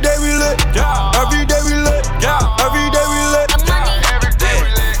 yeah. Every day we lit, yeah. Every day we lit, yeah. Every day we lit, yeah. Every day we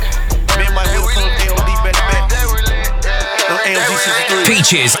lit. Me and my little AOD back to back.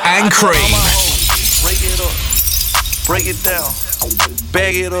 Peaches and Cream. Break it up, break it down,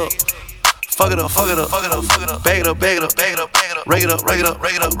 bag it up. Fuck it up, fuck it up, fuck it up, fuck it up. Bag it up, bag it up, bag it up, bag it up. Rake it up, rake it up,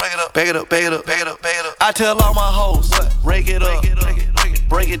 rake it up, rake it up. Bag it up, bag it up, bag it up, bag it up. I tell all my hoes, rake it up,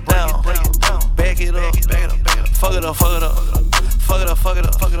 break it down, bag it up, bag it up, bag it up. Fuck it up, fuck it up, fuck it up, fuck it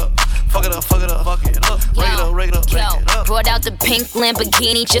up, fuck it up. Fuck it up, fuck it up, fuck it up. Break it up, break it up, break it up. Brought out the pink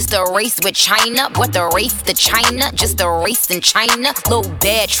Lamborghini just a race with China. What the race to China? Just a race in China. Little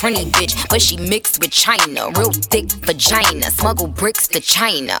bad Trini bitch, but she mixed with China. Real thick vagina, smuggle bricks to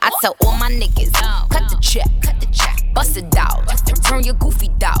China. I tell all my niggas, cut the check, bust it out, turn your goofy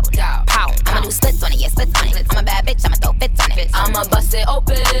dog, pow. I'ma do splits on it, yeah, splits on it. I'm a bad bitch, I'ma throw fits on it. I'ma bust it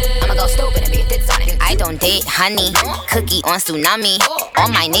open, I'ma go stupid and be a tits on it. I don't date honey, cookie on tsunami. All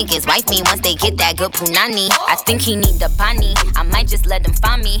my niggas wife me once they get that good punani. I think he need the bunny, I might just let him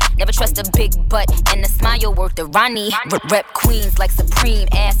find me. Never trust a big butt and a smile worth the Ronnie. Rep queens like Supreme,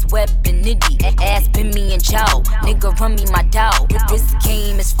 ass web and nitty. Ass been me and Joe, nigga run me my dough. This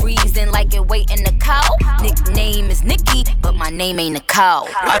game is freezing like it waiting the cow. Nickname is Nikki, but my name ain't a cow.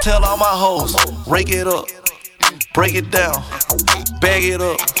 I tell all my hoes, rake it up, break it down, bag it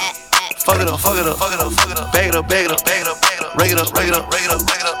up. Fuck it up, fuck it up, fuck it up, fuck it up. Bag it up, bag it up, bag it up, bag it up. Rake it up, rake it up, rake it up,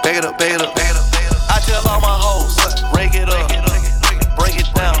 bag it up, bag it up, bag it up. I tell all my hoes, rake it up, break it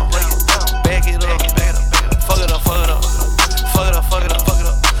down, bag it up, fuck it up, fuck it up, fuck it up, fuck it up, fuck it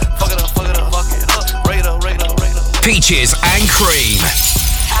up, fuck it up, fuck it up, fuck it up. Rake it up, rake it up, rake it up. Peaches and Cream.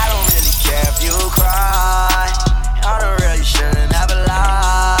 I don't really care if you cry. I don't really shouldn't have a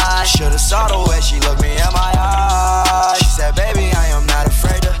lie. Should've saw the way she looked me in my eyes. She said, baby, I am not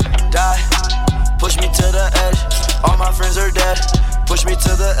afraid to die. Push me to the edge. All my friends are dead. Push me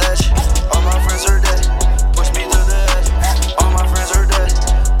to the edge. All my friends are dead. Push me to the edge. All my friends are dead.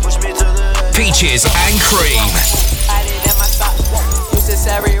 Push me to the edge. Peaches and Cream. I did at my top. Used to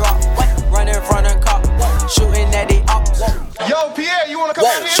Sari rock. Running from the cop. Shooting at the ops. Yo, Pierre, you wanna come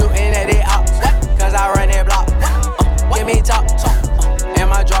out here? Shooting at the ops. Cause I run that block. Give me top. And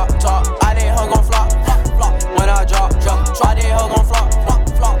my drop. I did hug on flop. When I drop. Try did hug on flop.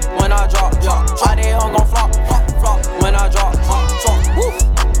 When I drop. I did hug on flop. When I drop. Woof,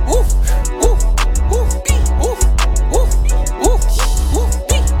 woof, woof, woof, woof, woof, woof, woof.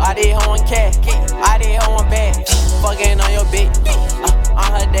 I did her on cat. I did her on bad. Fucking on your bitch.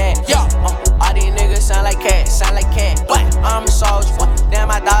 I'm her dad. All these niggas sound like cat. I'm a soldier. Damn,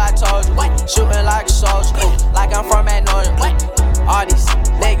 I thought I told you. Shooting like a soldier. Like I'm from Magnolia. All these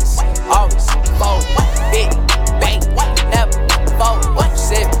niggas always fold. Big, bang, never fold.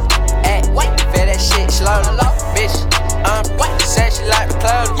 Sip, at, feel that shit slowly. Bitch, said she like the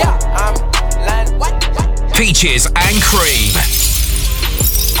clothes. I'm lying. Peaches and Cream.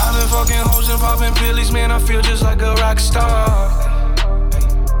 I've been fucking hoes and popping pillies, man, I feel just like a rock star.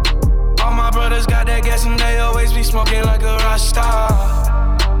 All my brothers got that gas and they always be smoking like a rock star.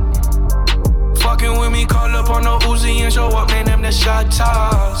 Fucking with me, call up on the Uzi and show up, man, them the shot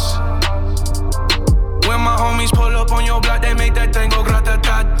toss. When my homies pull up on your block, they make that thing go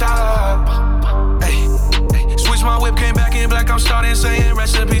grata-ta-ta. Hey, switch my whip, came back in black, I'm starting saying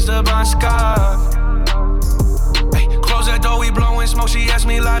recipes to Bon Scott. Hey, close that door, we blowing smoke, she asked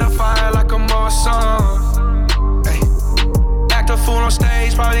me light a fire like a Marsan. Hey, act a fool on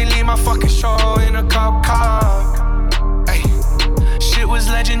stage, probably leave my fucking show in a cop car. Hey, shit was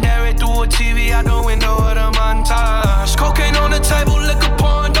legendary through a TV out the window of the montage. Cocaine on the table, liquor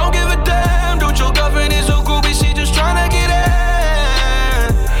porn, don't give a damn. Dude, your girlfriend is a groupie, she just tryna get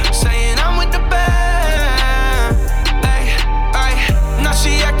in. Saying I'm with the band. Ay, now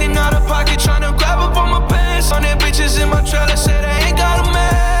she acting out of pocket, tryna grab up on my pants. On their bitches in my trailer, say they ain't got a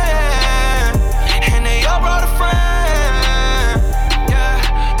man. And they all brought a friend.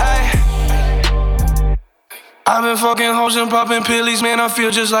 Yeah, ay. I've been fucking hoes and popping pillies, man, I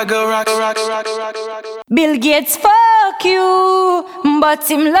feel just like a rock. Bill Gates fuck you, but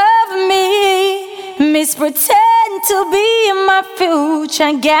him love me. Mispretend to be my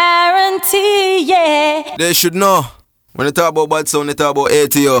future guarantee, yeah. They should know. When they talk about bad sound, they talk about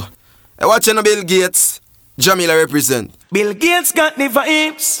ATO. Hey, watching the Bill Gates, Jamila represent. Bill Gates got the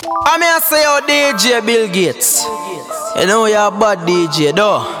vibes. I mean, I say, oh, DJ Bill Gates. You know you're a bad DJ,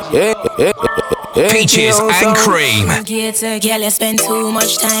 though. Peaches and Cream. Gates, girl, you spend too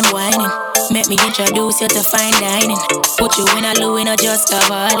much time whining. Make me introduce you to fine dining. Put you in a Louis, not just a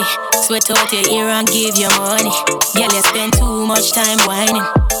body. Sweat out your ear and give you money. Girl, you spend too much time whining.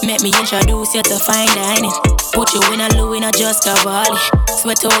 Make me introduce you to fine dining. Put you in a Louis, not just a body.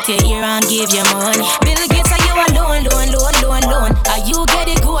 Sweat out your ear and give you money. Bill Gates, are you alone? Are you get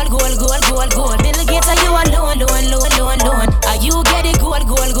it gold? Bill Gates, are you alone? Are you get it gold?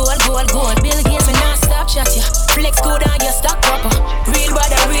 Bill Gates, and not stop chat you. Flex good on your stock proper. Real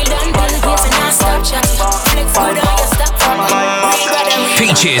brother, real done. Bill Gates, and not stop chat you. Flex good on your stock proper. Real brother, real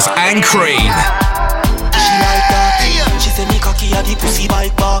Peaches and Cream. She like that. She say me cocky at the pussy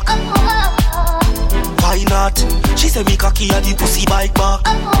bike back. Why not? She say me cocky at the pussy bike back.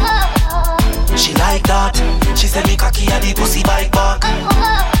 She like that. She say me cocky a the pussy bike back.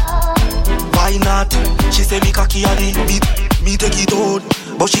 Why not? She say me cocky a the beat. Me take it out,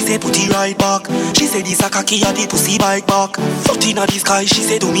 but she say put it right back. She say this a cocky a the pussy bike back. Foot inna the sky, she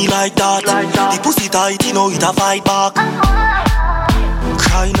say do me like that. The pussy tight, you know it a fight back.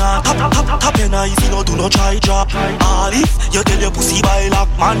 Cry not, tap your eyes, you know do not try drop. All if you tell your pussy by lock,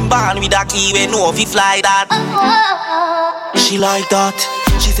 man born with a key when no fi fly that. She like that.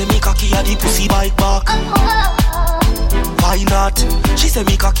 She say me cocky a the pussy bike back. Why not? She say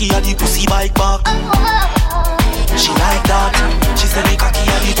me cocky a the pussy bike back. She like that. She say me cocky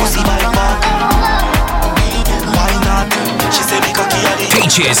a the pussy bike back. Why not? She say me cocky a the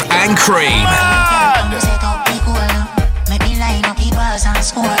Peaches and Cream. Make me line up the bars and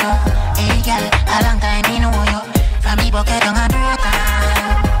score. Hey girl, a long time me know you. From me bucket on a broker.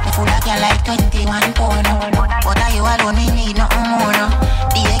 Me full of girl like 21 porno. But are you alone? Me need nothing more no.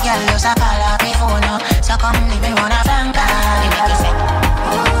 Be a girl just a call off me phone no. So come leave me on a flanker. Me make you say.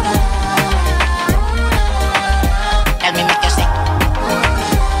 Let me make you say.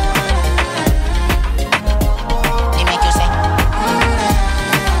 Me make you say.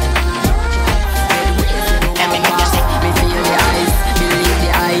 Let me make you say. Me feel the eyes, believe the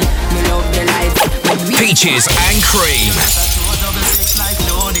eye, me love the light. Peaches and Cream.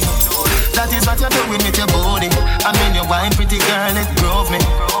 That is what you're doing with your body. I mean you wine pretty girl, it drove me.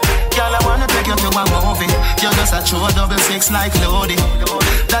 Girl, I wanna take you to a movie. You're just a true 6 like Lodi.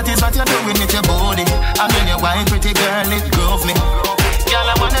 That is what you're doing with your body. I mean you wine pretty girl, it drove me. Girl,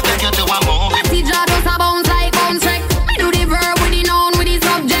 I wanna take you to a movie. See jaw does a bounce like bounce track. Me do the verb with the noun with the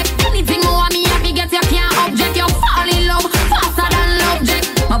subject. Anything more me happy get you can't object. You fall in love faster than object.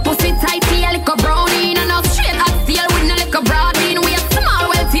 My pussy tight, see a little brownie and a straight hot steel with no little broad bean. We a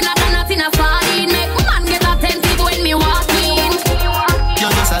small wealthy, not in a sardine. Make man get attentive when me walk in.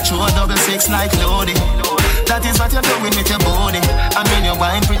 You're just a true 6 like Lodi. That is what you're doing with your body. I mean you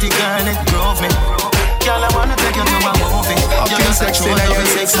wine pretty girl, it drove me. Girl, I wanna take you to a movie. You're just a true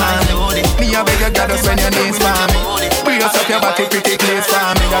 6 like Lodi. Me a beg you gotta spend your knees for me. Brace up your body pretty please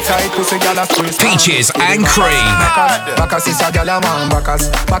for me. That tight pussy girl a squeeze. Peaches and Cream. Bacas is a girl a man. Bacas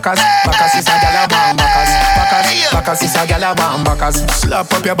is a girl a man. Bacas is a girl a man. Bacas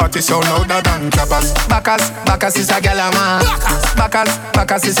slap up your body so louder than clappers. Bacas is a girl a man.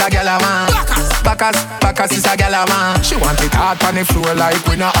 Bacas is a girl a man. Bacas is a girl a man. She want it hard on the floor like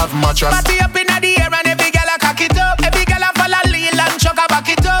we not have mattress. Body up inna the air and every girl a cock it up. Every girl a follow lean and chuck a back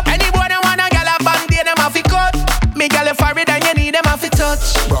it up. Any boy that want a girl a band-aid them have to cut. Me girl a forehead and you need them have to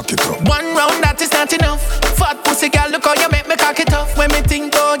touch. Rock it up. One round that is not enough. Fat pussy girl look how you make me cock it off. When me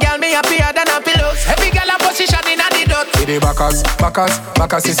think oh girl me happier than a pillows. Every girl a position inna the dot. See the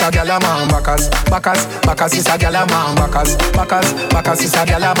Bacas is a girl a man. Bacas is a girl a man. Bacas is a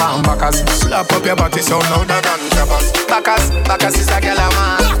girl a man. Bacas slap up your body so louder than clappers. Bacas is a girl a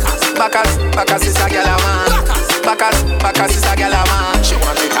man. Bacas is a girl a man. Bacas is a girl a man. She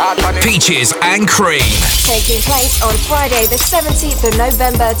want it hard on it. Peaches and Cream. Taking place on Friday the 17th of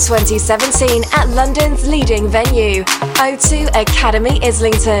November 2017 at London's leading venue, O2 Academy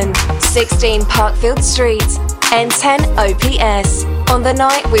Islington, 16 Parkfield Street, N10 OPS. On the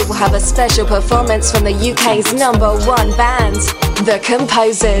night we will have a special performance from the UK's #1 band, The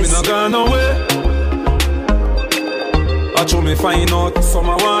Composers. I show me find out some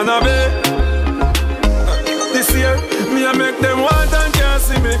I wanna be. This year, me I make them want and can't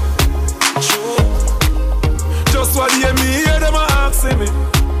see me. Just what you me hear them a asking me.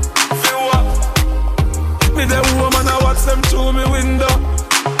 Feel what? Me them woman I watch them through me window.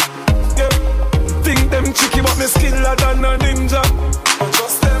 Yeah. Think them tricky but me skiller than a ninja. I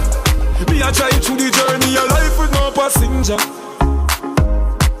trust them. Me I try through the journey of life with no passenger.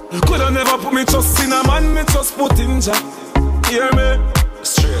 Coulda never put me trust in a man, me just put in ja. Hear me?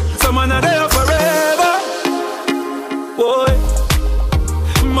 Straight. Some man are there forever. Boy,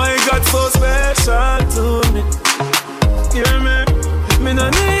 my God so special to me. Hear me? Me no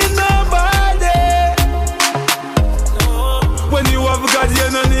need nobody. No. When you have God, you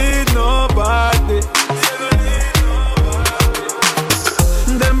no need nobody.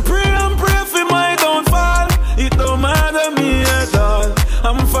 Them pray and pray for my downfall. It don't matter me at all.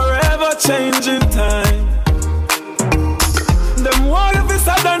 I'm forever changing time. Them want if it's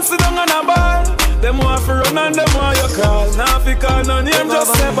a dancing down on a ball. Them want for run and them want you call. Now if you call no name,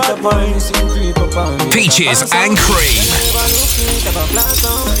 just say bad mind. Peaches and Cream.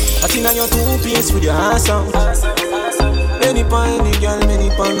 I think on your 2-piece with your ass out. Many pon any girl, many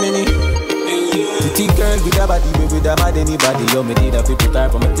pon many. Pretty girl with a body, with a bad anybody. You me need a people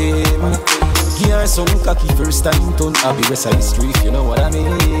type on my team. Give her some cocky first time turn happy rest of history, if you know what I mean.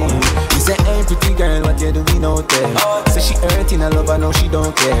 You say, hey pretty girl, what you doing out there? Say she hurting, I love her, now she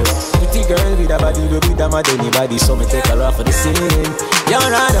don't care. Pretty girl with a body, with a mad anybody, so me take her off for the scene. You're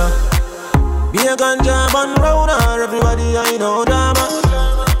rather be a ganja man round her, everybody I know drama.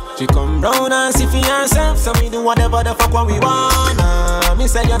 She come round and see for herself, so we do whatever the fuck what we wanna. Me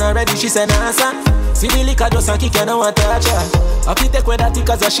said you're not ready, she said nah sir. See the liquor just a kick, you know what touch her. I fit take with that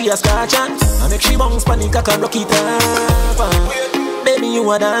cause she a scratch and I make she bounce panic, I can rock it up. Baby you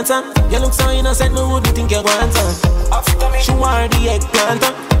a dancer, you look so innocent, me wouldn't think you want her. She want the eggplant,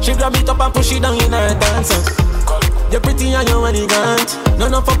 she grab it up and push it down in her dancer. You're pretty and you're elegant.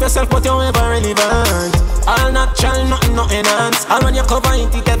 None of yourself but you're ever relevant. All natural, nothing enhanced. All when you cover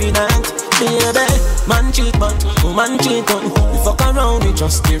it, it's evident. Baby, man cheat but woman cheat on. We fuck around with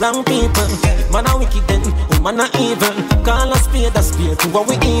just the wrong people. If man a wicked then woman a evil. Call a spade to what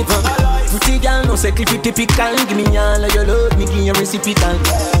we evil. Pretty girl no say clip it typical. Give me all of your love, me give you reciprocal.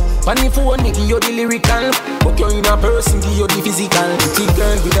 Funny phone, me give you the lyrical. Book you in a person, give you the physical. Pretty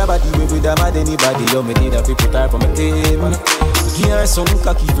girl with a body, with a mad anybody. You me need a people type for my team. Give her some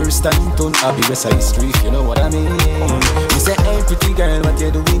cocky first time turn happy rest of history, if you know what I mean. You say, hey pretty girl, what you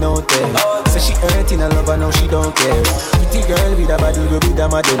doing out there? Say she hurting, I love her, now she don't care. Pretty girl with a body, with a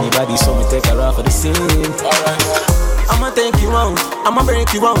mad anybody, so me take her off for the scene. I'ma take you out, I'ma break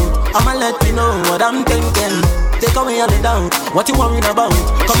you out, I'ma let you know what I'm thinking. Take away all the doubt, what you worrying about?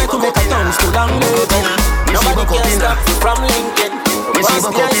 Come here to make a toast to down living. Nobody can stop you from linking.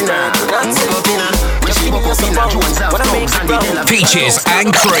 Peaches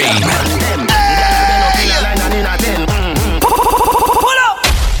and cream.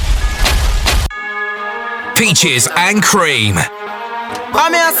 Peaches and cream. I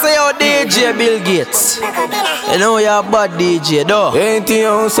mean I say your DJ Bill Gates. You know you're a bad DJ though. Ain't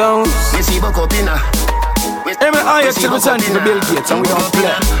your sound. We see buck up in a. Every highest to return to the Bill Gates and we don't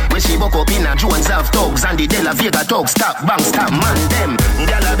play. We see buck up in a Jones have thugs and the De La Vega thugs. Stop, bang, stop, man, them.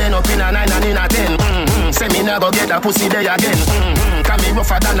 Gyal a been up in a 9 and in a 10. Say me never get a pussy there again. Can me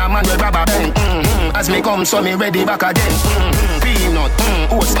rougher than a man with rubber band. As me come so me ready back again. Peanut,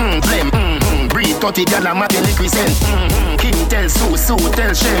 oats, flame. Breed 30 gyal a mat in the crescent. King tell Sue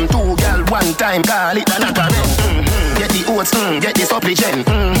tell Shem. 2 gyal one time call it a not a rent. Get the oats, get the supplement.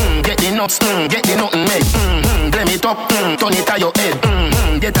 Get the nuts, get the nothing made. Blame it up, turn it to your head.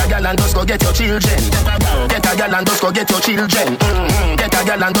 Get a gal and just go get your children. Get a gal and just go get your children. Get a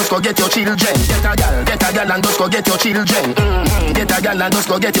gal and just go get your children. Get a gal and just go get your children. Get a gal and just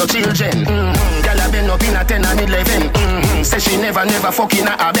go get your children. Gal a been up in a 10 and 11. Say she never fucking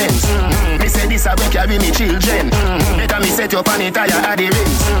a Benz. Me say this a when carry me children. Better me set your pan tire at the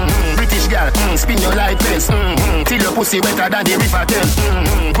rings. British gal, spin your light fence. Till your pussy wetter than the river tell.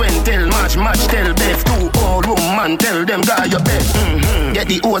 Gwen tell match tell Beth. 2 old woman tell them guy your bed. Get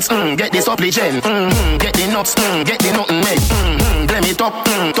the oats, get the supplement. Get the nuts, get the nothing made. Blame it up,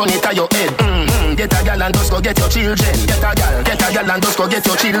 turn it to your head. Get a gal and just go get your children. Get a gal and just go get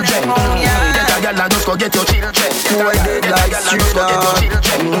your children. Get a gal and just go get your children.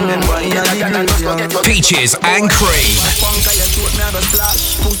 Peaches and cream.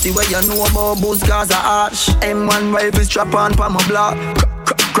 Pussy where you know about booze cause I arch. M1 rifle strap on pa my block.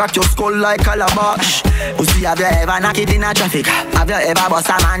 Crack your skull like calabash. Pussy have you ever knock it in a traffic? Have you ever bust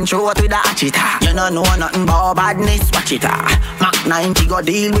a man throat with a hatchet? You don't know nothing about badness, watch it. Mac 90 go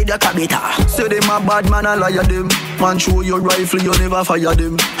deal with your cabita. Say them a bad man a liar them. Man show your rifle you never fire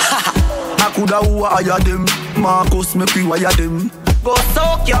them. I coulda who hire them. Marcus make we wire them. Go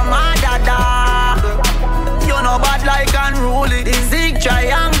soak your mother dog. You know bad like unruly. The zig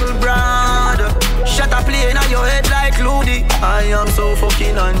triangle brand. Shut up plane on your head like Ludi. I am so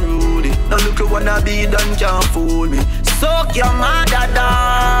fucking unruly. Now look who wanna be done can't fool me. Soak your mother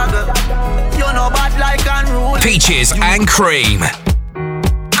dog. You know bad like unruly. Peaches and cream.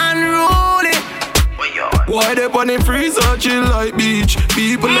 Unruly. Why they on the freezer chill like beach?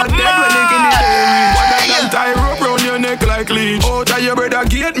 People are dead when they can the reach. Why they tie rope round your neck like leech? Out of your brother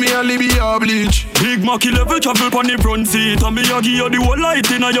gate me and leave your bleach. Big Mackie level travel on the front seat. And me a give you the whole light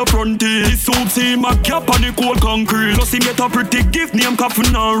in your front teeth. This suit see my cap on the cold concrete. Plus he get a pretty gift name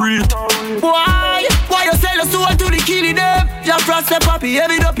Coffin and Reed. Why you sell your soul to the killie them? Just frost the puppy,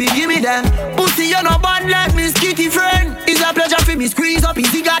 heavy up, give me them. Pussy you no bad like me skitty friend. It's a pleasure for me squeeze up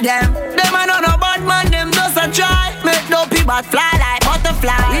easy goddamn. Them a no bad man, them just a try. Make no pee but fly like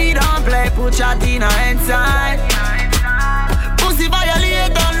butterfly. We don't play, put your dinner inside. Pussy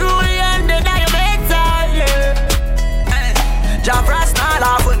violate unruly and they die your bedside. Jump frost not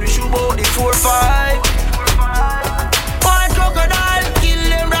off when we shoot out the 4-5. One crocodile, kill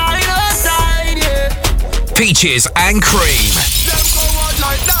them right outside. Peaches and Cream.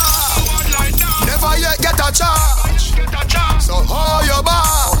 Never yet get a charge. So hold your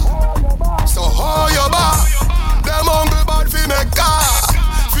bar. So hold your bar. Them hungry bad fi make car.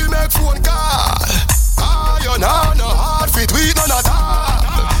 Fi make phone call. You know no hard fit we none at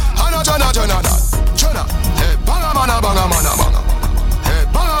all. Jona. Hey banga mana. Hey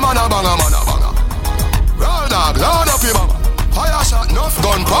banga mana. Roll dog load up your mama. Fire shot enough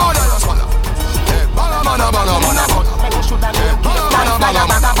gun powder your swallow. Hey banga mana. Hey banga mana.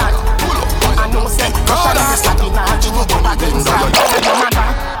 I know say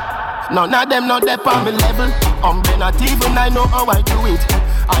none of them not there on me level. Not even I know how I do it.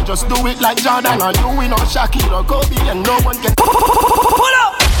 I just do it like Jordan or you, or Shaquille or Kobe, and no one can. Pull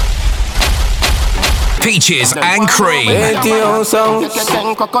up. Peaches and Cream. I'm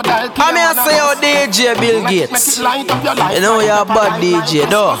here say your DJ Bill Gates. You know you're a bad DJ,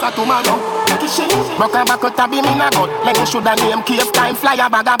 though. Rock a back out a beam in a gut. Like you shoulda name cave time fly a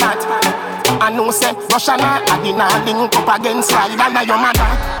bag a bat. I know say Russian a dinner link up against Ride and your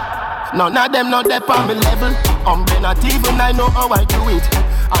mother. None of them not there on me level. Not even I know how I do it.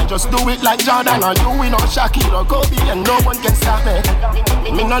 I just do it like Jordan or you, or Shaquille or Kobe, and no one can stop me.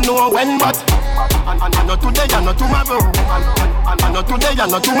 Me no know when, but I know today, I know tomorrow. I know today, I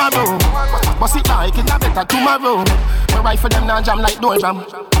know tomorrow. But it like it a better tomorrow. My rifle them now jam like door jam.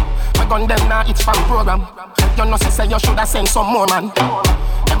 My gun them now it's fan program. You know say you shoulda send some more man.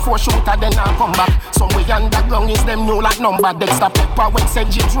 Them 4 shooter then I come back. Somewhere underground is them new like number. Dexter Pepper when St.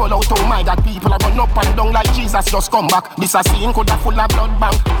 James roll out. Oh my God, people are run up and down like Jesus just come back. This a scene coulda full of blood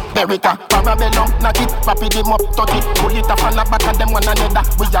bank. Berica, Parabellum, knock it, rapid him up, 30. Pull it up on the back of them one another.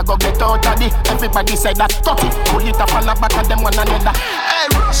 We a go get out of it. Everybody said that, 30. Pull it up on the back of them one another. Hey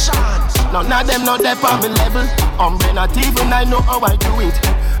Russians, none of them not there on me level. Not even I know how I do it.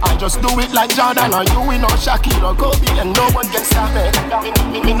 I just do it like Jordan or you, or Shaquille or Kobe, and no one can stop me.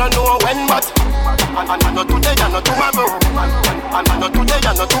 Me no know when, but I know today, I know tomorrow. I know today,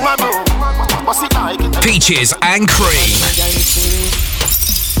 I know tomorrow. What's it like? Peaches and Cream.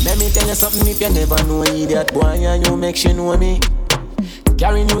 Let me tell you something, if you never know idiot boy, and you make she know me.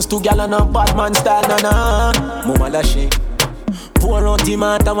 Carry news to gal and a bad man style, na. Mama lashe. Pour out the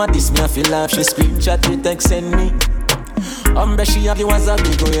matter, what this me I feel like. She screenshot, she text send me. She have you as a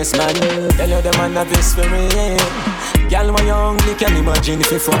big yes man. Tell you the man have this for me. Girl, when you hungry, can imagine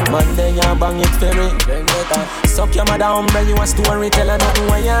if you fuck man, then you bang it for me. Suck your mother you a story, tell her nothing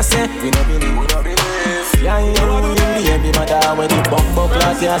what you say. We no believe. Yeah, you know the baby mother when the bumbo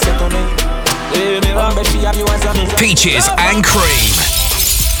class you say to me. She have you as a big Peaches and Cream.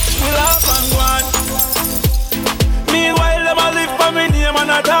 We laugh and go on. Meanwhile, them a live for me name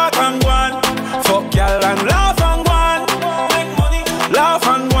and a talk and go on. Fuck y'all and laugh and go on. Laugh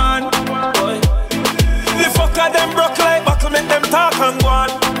and go on. The fucker them broke like buckle, make them talk and go on.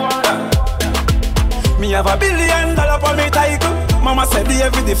 Me have $1 billion for me title. Mama said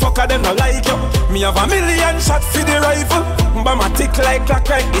the fucker them no like you. Me have $1 million shot for the rifle. Bama tick like clock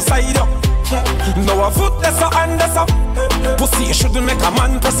right beside you. No a foot that's a hand that's up. Pussy you shouldn't make a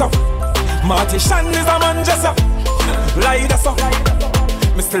man press up. Marty Shan is a man just up. Lie that's up.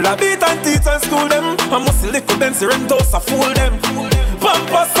 Me still a beat and teach and school them. I must little them, Serentos a fool them.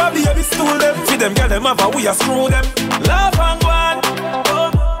 Pampas a baby stool them. See them girl them have a we a screw them. Laugh and go on.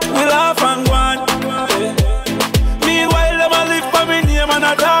 We laugh and go on. Meanwhile them a live for me name and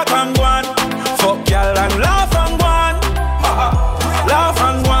a talk and go on. Fuck y'all and laugh and go on. Laugh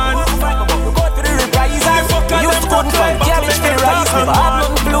and go on. Go to the reprisal. You couldn't find damage for the rise. Never had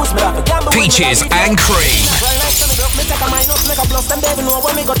nothing blues. Me have to gamble. Peaches and Cream. Me take a mind up, make a plus. Them baby know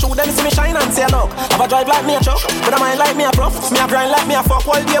when me go through them, see me shine and say look. Have a drive like me a truck, but a mind like me a prof. Me a grind like me a fuck,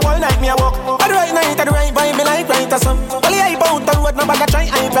 all day, all night me a walk. At the right night, at the right vibe, me like right or some. Only I bout the road, no bag a try,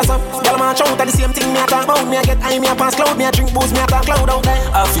 I ain't some. Girl man shout at the same thing me a talk about. Me a get high, me a pass cloud, me a drink booze, me a talk cloud out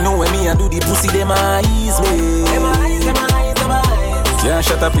there. If you know when me a do the pussy, them eyes me. Them eyes. Can't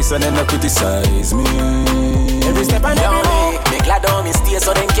shut up, piece and then no criticize me. Every step and every way, me glad on me stay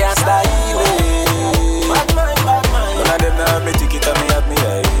so them can't style me. None of them now me ticket and me have me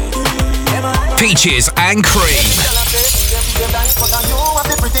ID. Peaches and Cream. You have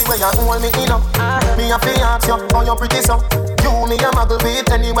the pretty way you hold me in up. Me have to ask you how you pretty so. You me a muggle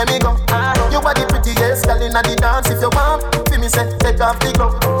with anywhere me go. You are the prettiest girl inna the dance. If you want, feel me say take off the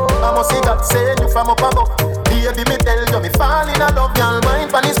glove. I must see God say you from up above. Baby me tell you me fall in love. Y'all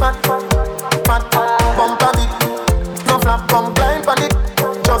mind pon this fat, bump a bit. No flap, come blind pon it.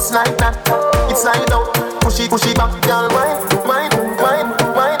 Just like that, it's like out. Push it back, y'all mind.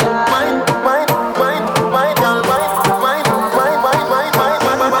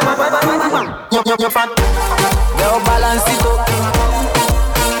 You're fat.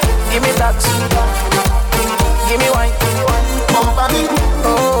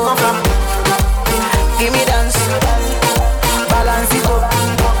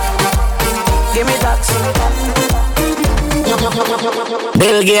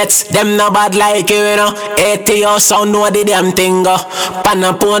 Bill Gates, them no bad like you, you know. ATO sound, know the damn thing go. Pan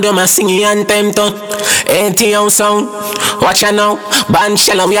a podium and sing your anthem to ATO sound. Watch out now,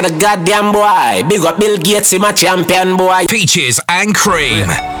 Banchella, we are the goddamn boy. Big up Bill Gates, him a champion boy. Peaches and cream.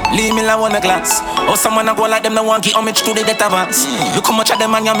 Leave me alone a glass. Or someone a go like them, no one give homage to the death advance. Look how much of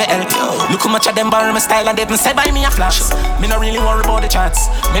them and you me help. Look how much of them borrow my style and didn't say buy me a flash. Me no really worry about the charts.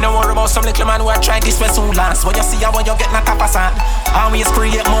 Me no worry about some little man who a try this way soon last. When you see how you get not a passant. Always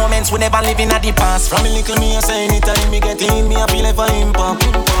create moments we never live in at the past. From me little me I say anytime me get in, me I feel like for impact.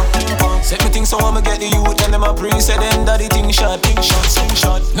 Set me things so I'ma get the youth and them a pre say them that the thing shot.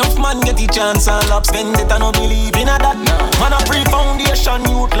 Enough man get the chance and lap spend it and no believe in a that. Man a pre-foundation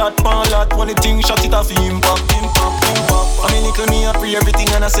youth lot pan lot. When the thing shot it off impact. I mean little me a pre everything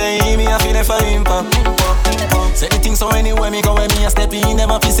and I say me I feel like for impact. Set the thing so anywhere me go when me a step in,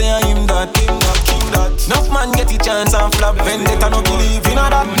 them a fi say I him that. Enough man get the chance and flap vendetta no believe in a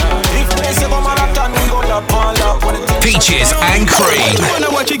that. If they say go marathon we go lap pan lap. Peaches and cream.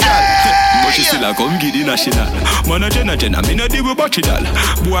 Watch it, girl. But she still a come get the national. Man a Jenna, me no deal with bachelor.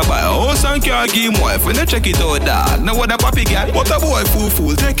 Boy buy a house and car, give him wife when they check it out, dog. Now what a papi girl, what a boy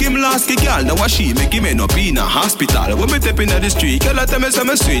fool. Take him last girl, now what she make him end up in a hospital. When me step in the street, girl I tell me say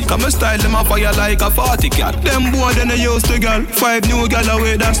me sweet. Come me style them a fire like a 40 cat. Them boy then they used to girl. 5 new girl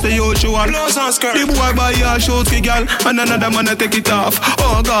away, that's the usual. Blouse and skirt. The boy buy a shorts girl, and another man a take it off.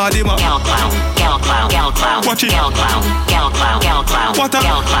 Oh God, him a girl clown. Watch it. Girl clown. What a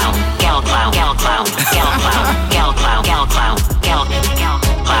girl clown.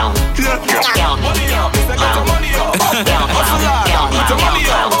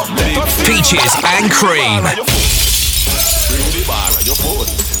 Peaches and cream. Bring the bar at your foot.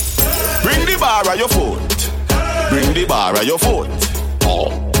 Bring the bar at your foot. Bring the bar at your foot.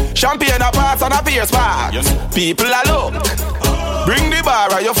 Oh. Champagne a pass and a beer's bar. People a look. Bring the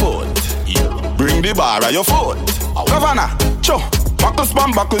bar at your foot. Bring the bar at your foot. Governor, cho. Buckles,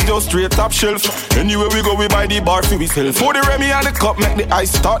 spam buckles, just straight top shelf. Anywhere we go, we buy the bar for we sell. For the Remy and the cup, make the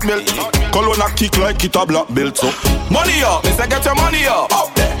ice start melt. Colonna kick like it a block belt, so money up, me say get your money up.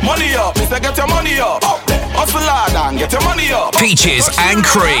 Money up, me say get your money up. Hustle hard and get your money up. Peaches and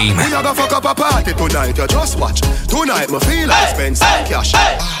cream. We a go fuck up a party tonight, you just watch. Tonight me feel like spend some cash.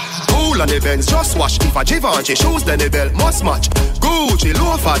 Cool on the Benz, just watch. If a Givenchy shoes, then the belt must match. Gucci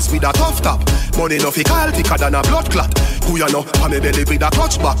loafers with a tough top. Money no fi call thicker than a blood clot. Who you know, on me belly with a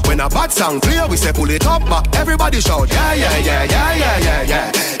clutch back. When a bad sound clear, we say pull it up back. Everybody shout, yeah, yeah, yeah, yeah, yeah, yeah,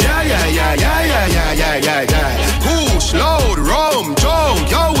 yeah. Yeah, yeah, yeah, yeah, yeah, yeah, yeah, yeah, yeah. Push, load, rum, junk.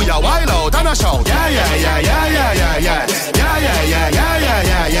 Yo, we a wild out and a shout. Yeah, yeah, yeah, yeah, yeah, yeah, yeah. Yeah, yeah, yeah, yeah, yeah,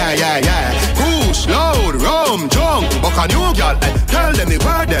 yeah, yeah, yeah, yeah. Push, load, rum, junk. Buck a new girl, tell them the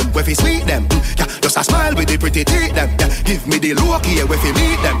word them, where fi sweet them. Yeah, just a smile with the pretty teeth them. Yeah, give me the look here, where fi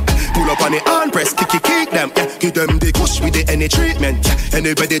meet them. Pull up on the hand press, kick them. Yeah, give them the kush with the any treatment. Yeah,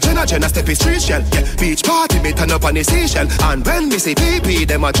 anybody Jenna step is street shell. Yeah, beach party me turn up on the station. And when we say PP,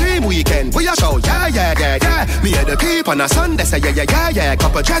 them a dream weekend. We a show, yeah, yeah, yeah, yeah. Me and the keep on a Sunday say yeah, yeah, yeah, yeah.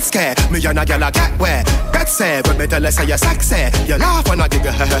 Couple jet scare, me and a girl a get where. Bet say, when me tell her say you sexy, you laugh and I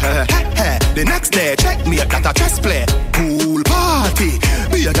giggle. The next day, check me that a chess play. Pool party,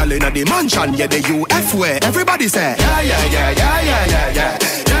 be a girl in the mansion, yeah, the UF way. Everybody say, yeah, yeah, yeah, yeah, yeah, yeah, yeah.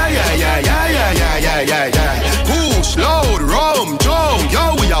 Yeah, yeah, yeah, yeah, yeah, yeah, yeah, yeah, yeah. Push, load, rum, junk.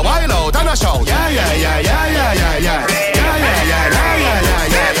 Yo, we a wild out and a shout. Yeah, yeah, yeah, yeah, yeah, yeah, yeah. Yeah, yeah, yeah, yeah, yeah,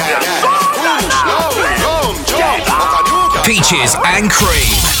 yeah, yeah, yeah. Push, load, rum, junk. Peaches and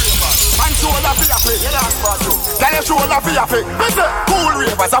cream. Man shoulder for your feet, you dance for you. Tell your shoulder for your feet. Listen, cool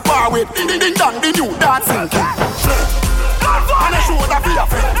ravers are far with. Ding, ding, ding, dong, the new dancing king. Man shoulder for your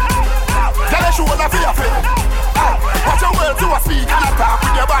feet. Tell your shoulder for your feet. Watch your words to a speak and attack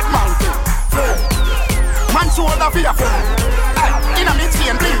with your bad mountain. Man shoulder for your feet. In a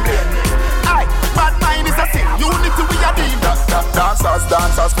mid-chain bling. Bad mind is a sin. Unity we a deal.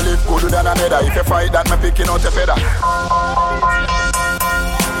 Dancers, feel it good than another. If you fight that, me picking out your feather.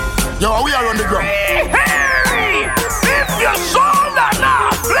 Yo, we are on the ground. Hey, if your shoulder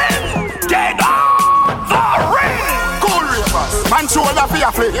not fling, get on the ring. Cool ravers, man shoulder for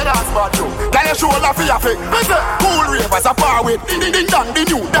your flick. Yeah, that's bad too. Tell your shoulder for your flick. Listen, cool ravers are far with. Ding, ding, ding, dong, the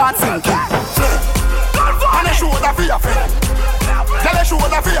new dancing king. Man your shoulder for your flick. Tell your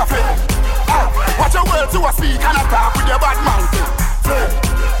shoulder for your flick. Watch your words to a speak and attack with your bad mountain.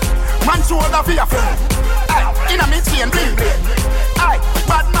 Man shoulder for your flick. In a mid-chain bling bling.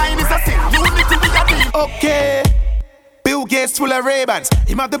 Bad mind is a sin. You need to be a deal. Okay. Bill Gates full of Ray-Bans.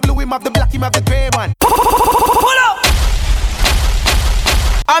 Him have the blue, him have the black, him have the grey one. Pull up.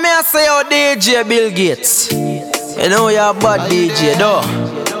 I may say, oh, DJ Bill Gates. You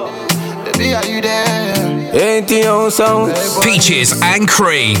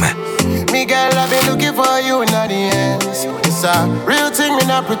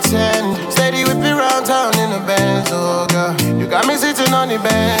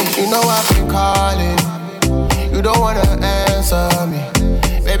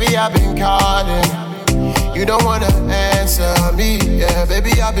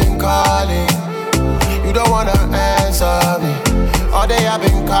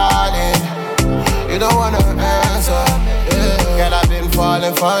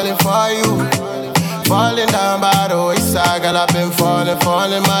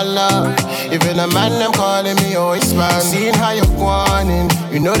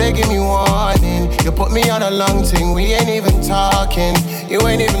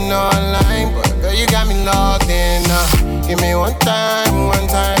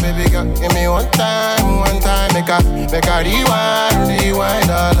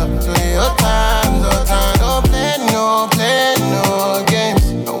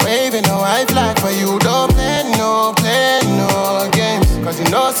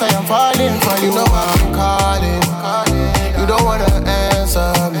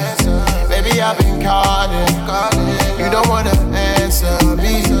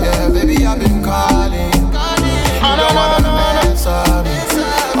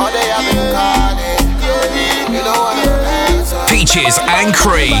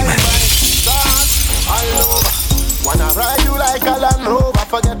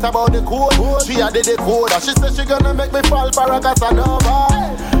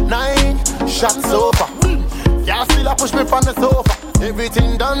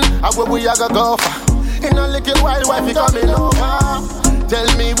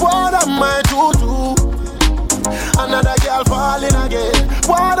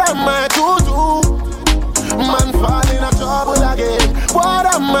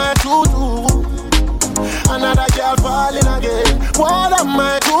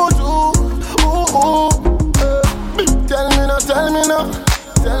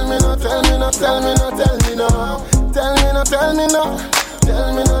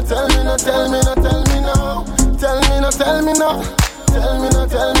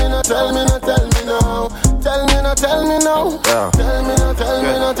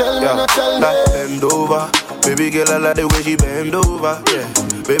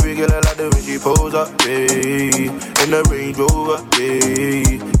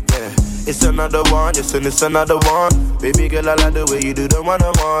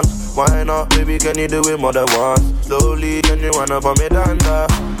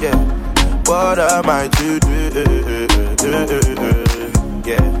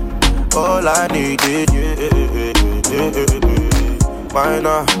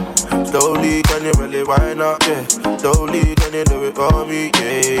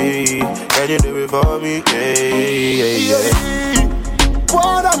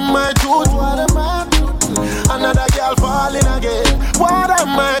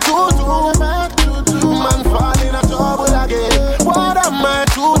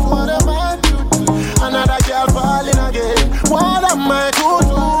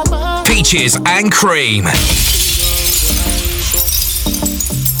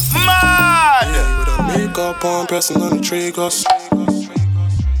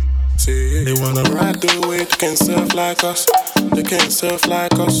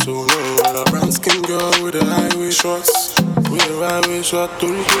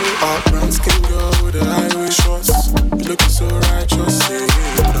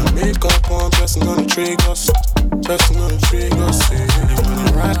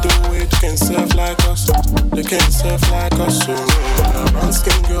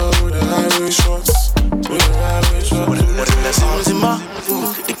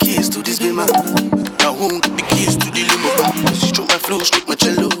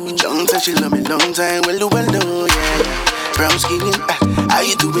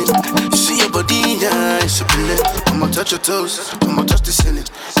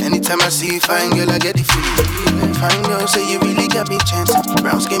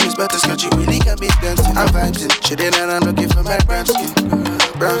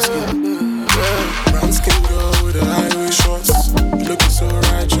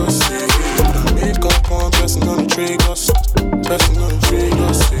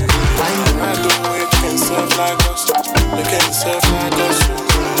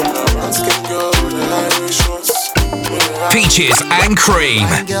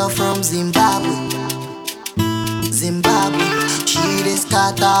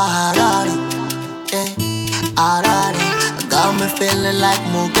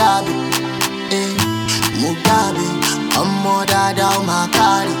Mugabe, Omo Dada, oh my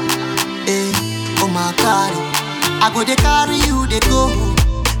God, oh my God. I go they carry you, they go.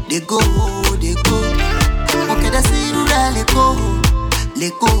 Okay, they see you there, let go.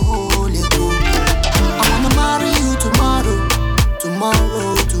 I wanna marry you tomorrow.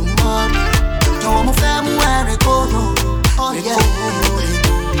 Now I'm a family where I go, no. Oh yeah.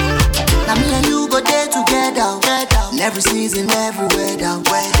 Now me and you go there together. In every season, every weather.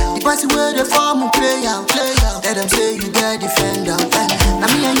 The party where the farm will play out. Let them say you get defender. Now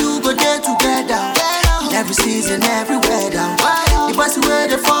me and you go there together. In every season, every weather. The party where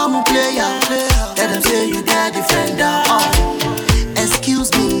the farm will play out. Let them say you get defender.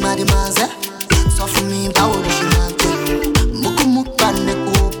 Excuse me, mademoiselle. So for me, power the shimate. Muku pane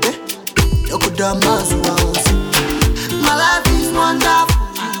kupe. Yoku damazu house. My life is wonderful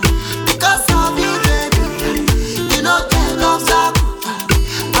because of you, baby. You know that love's up.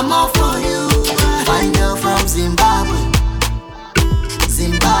 I'm all for you. Fine girl from Zimbabwe.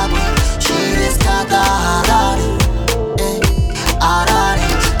 She is Gaga Harare. Harare.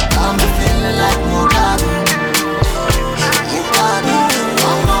 Got me feeling like Mugabe.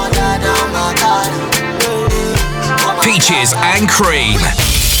 Peaches and Cream.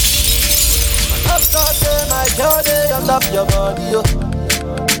 My journey on top your body, yo.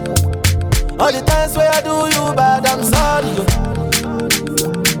 All the times where I do you bad, I'm sorry, yo.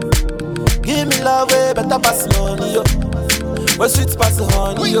 Give me love way better pass money, yo. Where sweet pass the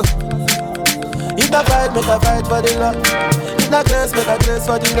honey, yo. If I fight, make a fight for the love. If I grace, make a grace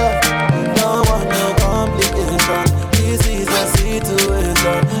for the love. No one, no complication. This is a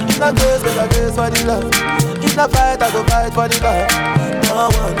situation. If I grace, make a grace for the love. If I fight, I go fight for the love. No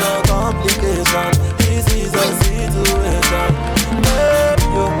one, no complication. This is a situation. Baby,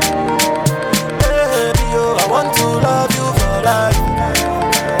 yo, I want to love you for life.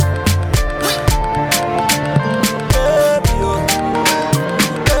 Baby, yo,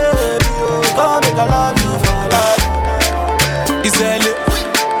 come make I love you for life. It's LA.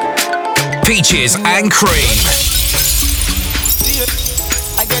 Peaches and Cream.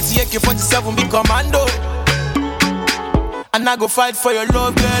 I get the AK-47 big commando. And I go fight for your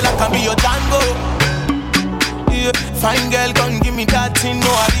love, girl, I can be your Django. Yeah, fine girl, come give me that thing, no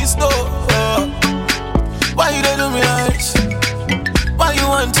aristo. Why you don't do me like this? Why you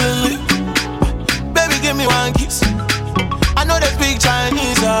want to live? Baby, give me one kiss. I know they speak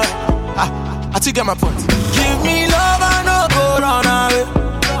Chinese, I think get my point. Give me love, I no go run away.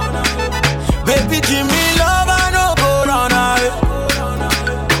 Baby, give me love, I no go run away.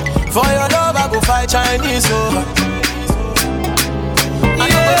 For your love, I go fight Chinese,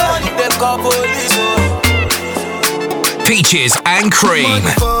 Peaches and Cream.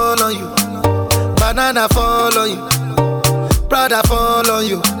 Money fall on you, banana fall on you, Prada fall on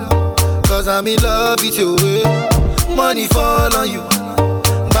you, cause I'm in love with you. Money fall on you,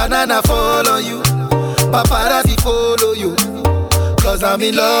 banana fall on you, paparazzi follow you, cause I'm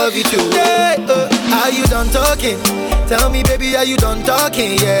in love with you. Are you done talking? Tell me baby, are you done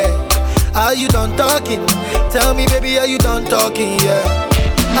talking? Yeah. Are you done talking? Tell me baby, are you done talking? Yeah.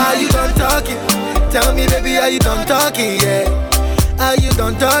 Are you done talking? Tell me baby, are you done talking? Yeah. Are you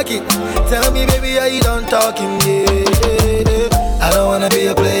done talking? Tell me baby, are you done talking? Yeah. I don't wanna be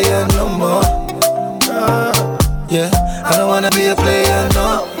a player no more. Yeah. I don't wanna be a player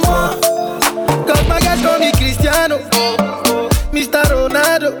no more. Cause my guys call me Cristiano, Mr.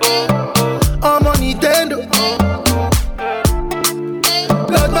 Ronaldo, I'm on Nintendo.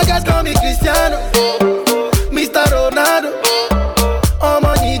 Cause my guys call me Cristiano, Mr. Ronaldo, I'm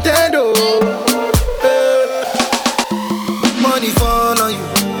on Nintendo. Money fall on you,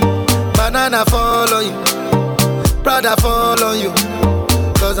 banana fall on you, Prada fall on you,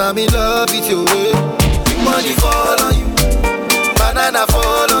 cause I'm in love with you. Money fall on you, banana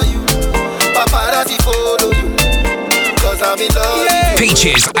fall on you, paparazzi follow you, cause I'm in love with you.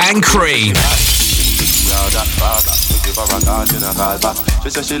 Peaches and Cream. Give her a call, she not call back. She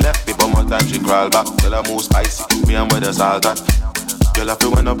said she left me, but more time she crawl back. Girl, I move spicy, me and where the salt at. Girl, I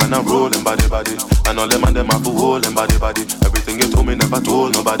feel when up and I'm rolling body. And all them and them have to hold them body. Everything you told me never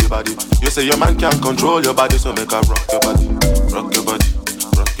told nobody. You say your man can't control your body, so make her rock your body. Rock your body,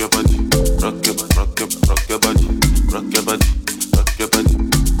 rock your body, rock your body, rock your body, rock your body, rock your body.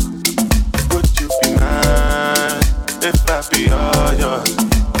 Would you be mine if I be all yours?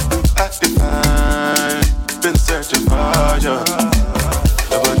 I define. Been searching for you.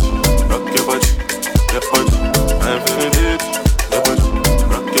 Your body, rock your body, your body. I'm feeling it. Your body,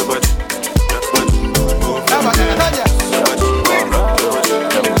 rock your body, your body. Move your body, rock your body.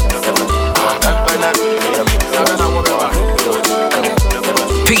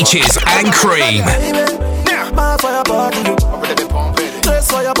 Peaches and Cream. your body, yo.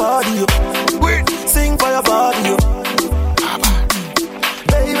 Dress for your body, yo. Sing for your body, yo.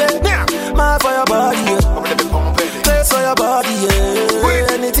 Baby, mad for your body, yo. Dress for your body,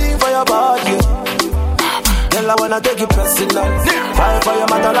 yeah. Anything for your body, yo. Girl, I wanna take you personal. Fight for your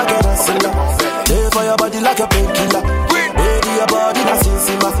mother like a wrestler. Lay for your body like a painkiller. Baby, your body na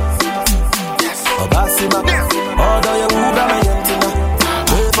sinsima. Obasima. Although you move, I'm a yentina.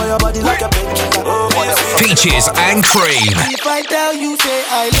 Lay for your body like a painkiller. Peaches and cream. If I tell you, say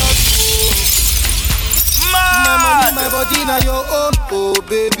I love you. My money, my body, now your own. Oh,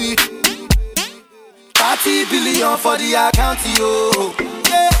 baby. 30 billion for the account, yo.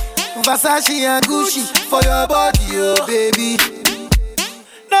 Yeah. Versace and Gucci for your body, oh baby.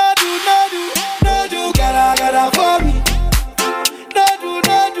 No do, gotta for me. No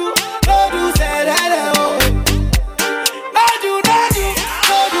do, say that, oh. No do,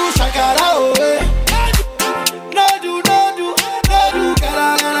 shakara, oh. No do, gotta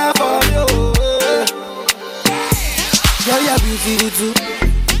for me, oh. Girl, you're beautiful too.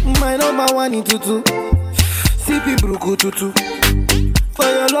 My number one in tutu. Sippy bruku tutu. For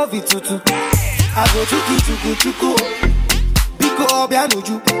your love it tutu. I go chuku. Biko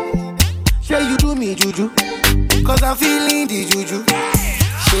obianuju. Say you do me juju. Cause I'm feeling the juju.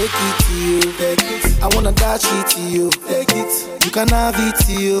 Shake it to you, take it. I wanna dash it to you, take it. You can have it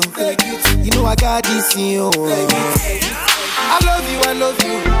to you, take it. You know I got this in you, take it. I love you.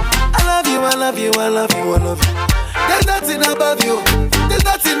 There's nothing above you.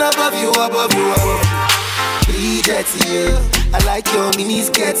 Above you. Bridget, you. I like your mini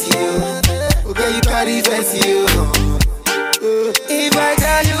skirt, you. Okay, you carry fancy, you. If I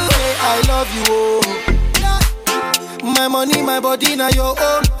tell you, say I love you, oh. My money, my body, now your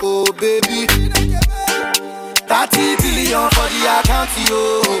own, oh baby. 30 billion for the account,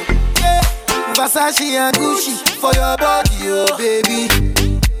 yo. Versace and Gucci for your body, oh baby.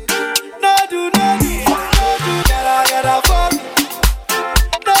 No do, gotta for me.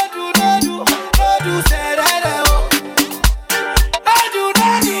 No do, say that, oh. No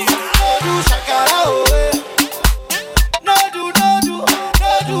do, shakara, oh. No do,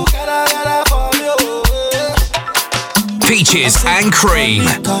 gotta for me, oh. Peaches and cream.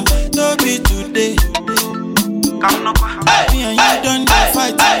 No be today. Me and you done the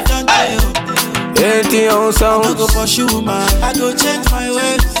fight, done the I go pursue man, I go change my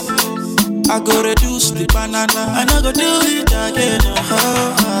ways. I go reduce the banana, I no go do it again.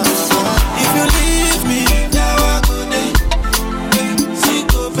 If you leave me, now I go day.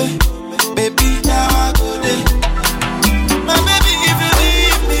 Baby, now I go day. My baby, if you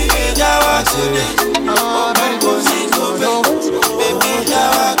leave me, now I go day. Baby,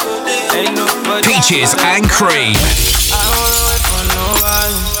 now I go day. Peaches and cream. I don't wait for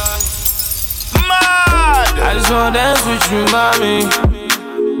nobody. Mad! I just wanna dance with you, mommy.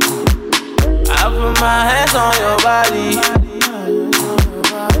 I put my hands on your body.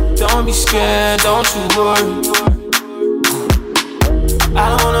 Don't be scared, don't you worry. I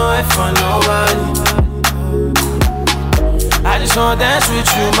don't wanna wait for nobody. I just wanna dance with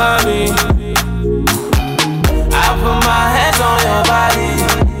you, mommy. I put my hands on your body.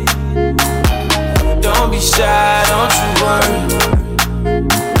 Don't be shy, don't you worry.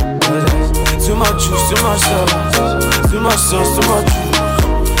 Too much juice, too much sauce. Too much sauce, too much juice.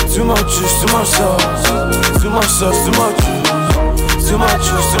 Too much juice, too much sauce. Too much sauce, too much juice. Too much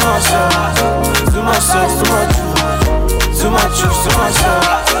juice, too much sauce. Too much sauce, too much juice. Too much juice, too much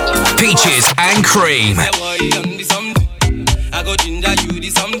sauce. Peaches and cream. I go ginger you the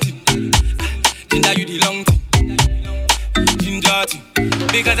something. Ginger you the long thing. Ginger thing.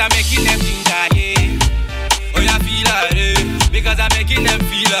 Because I'm making them ginger, yeah. Oh, yeah, feel it. Because I'm making them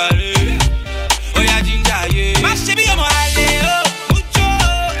feel it. Oh, yeah, ginger, yeah. Mash it be on my oh. Mucho.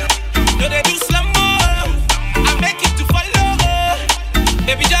 No, they do slumbo. I make it to follow.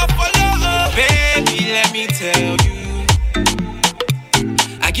 Baby, just follow. Baby, let me tell you.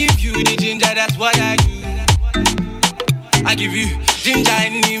 I give you the ginger, that's what I do. I give you ginger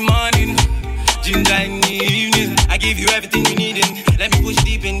in the morning, ginger in the evening. I give you everything you need in. Let me push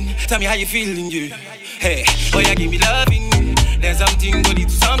deep in. Tell me how you feeling, you. Hey, oh yeah, give me loving. There's something, go to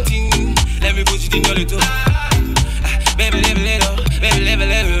something. Let me push it in your little. Baby, little. Up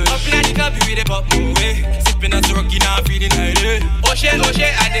in the cup, you with a pop away. Sipping on rocky now, feeling like it. Oh shit, I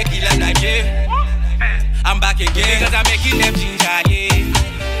take it like yeah. I'm back again, because I'm making them ginger, yeah.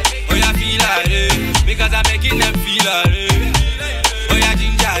 Oh yeah, feel like it. Because I'm making them feel like it. Oh yeah,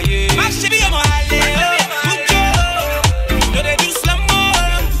 ginger, yeah. My shit be on my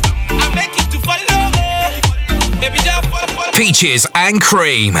Peaches and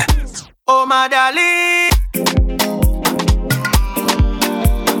cream. Oh my darling,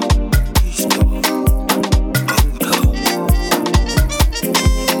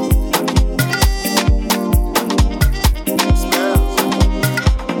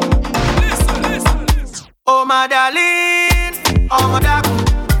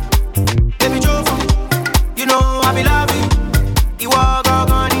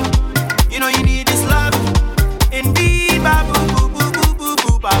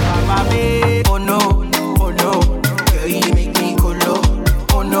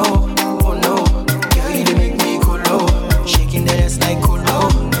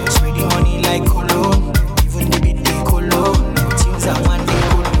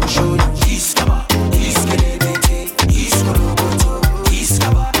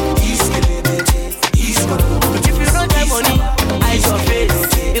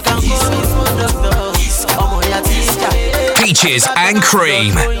 Peaches and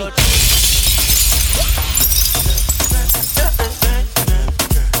Cream.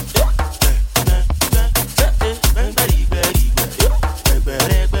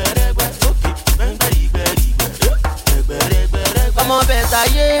 Ọmọ bẹ̀ta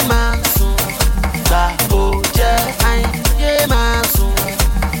yé máa sùn, gbà kó jẹ́ àìn yé máa sùn,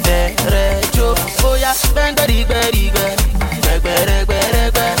 bẹ̀rẹ̀ jó, bóyá gbẹ́ngbẹ́rìgbẹ́rìgbẹ́,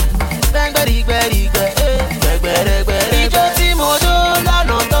 gbẹ̀gbẹ̀rẹ̀gbẹ̀rẹ̀gbẹ́, gbẹ́ngbẹ́rìgbẹ́rìgbẹ́, gbẹ̀gbẹ̀rẹ̀gbẹ̀rẹ̀gbẹ́. Ìjọ tí mo dó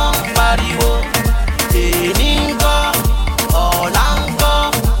lánàá tán pariwo, èní ń kọ́, ọ̀la ń kọ́,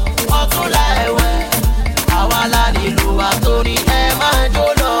 ọ̀túnla ẹ̀wẹ̀, àwa la nílò wa torí ẹ máa jó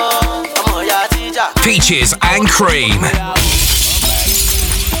lọ, ọmọ ìyá tíjà. Peaches and Cream.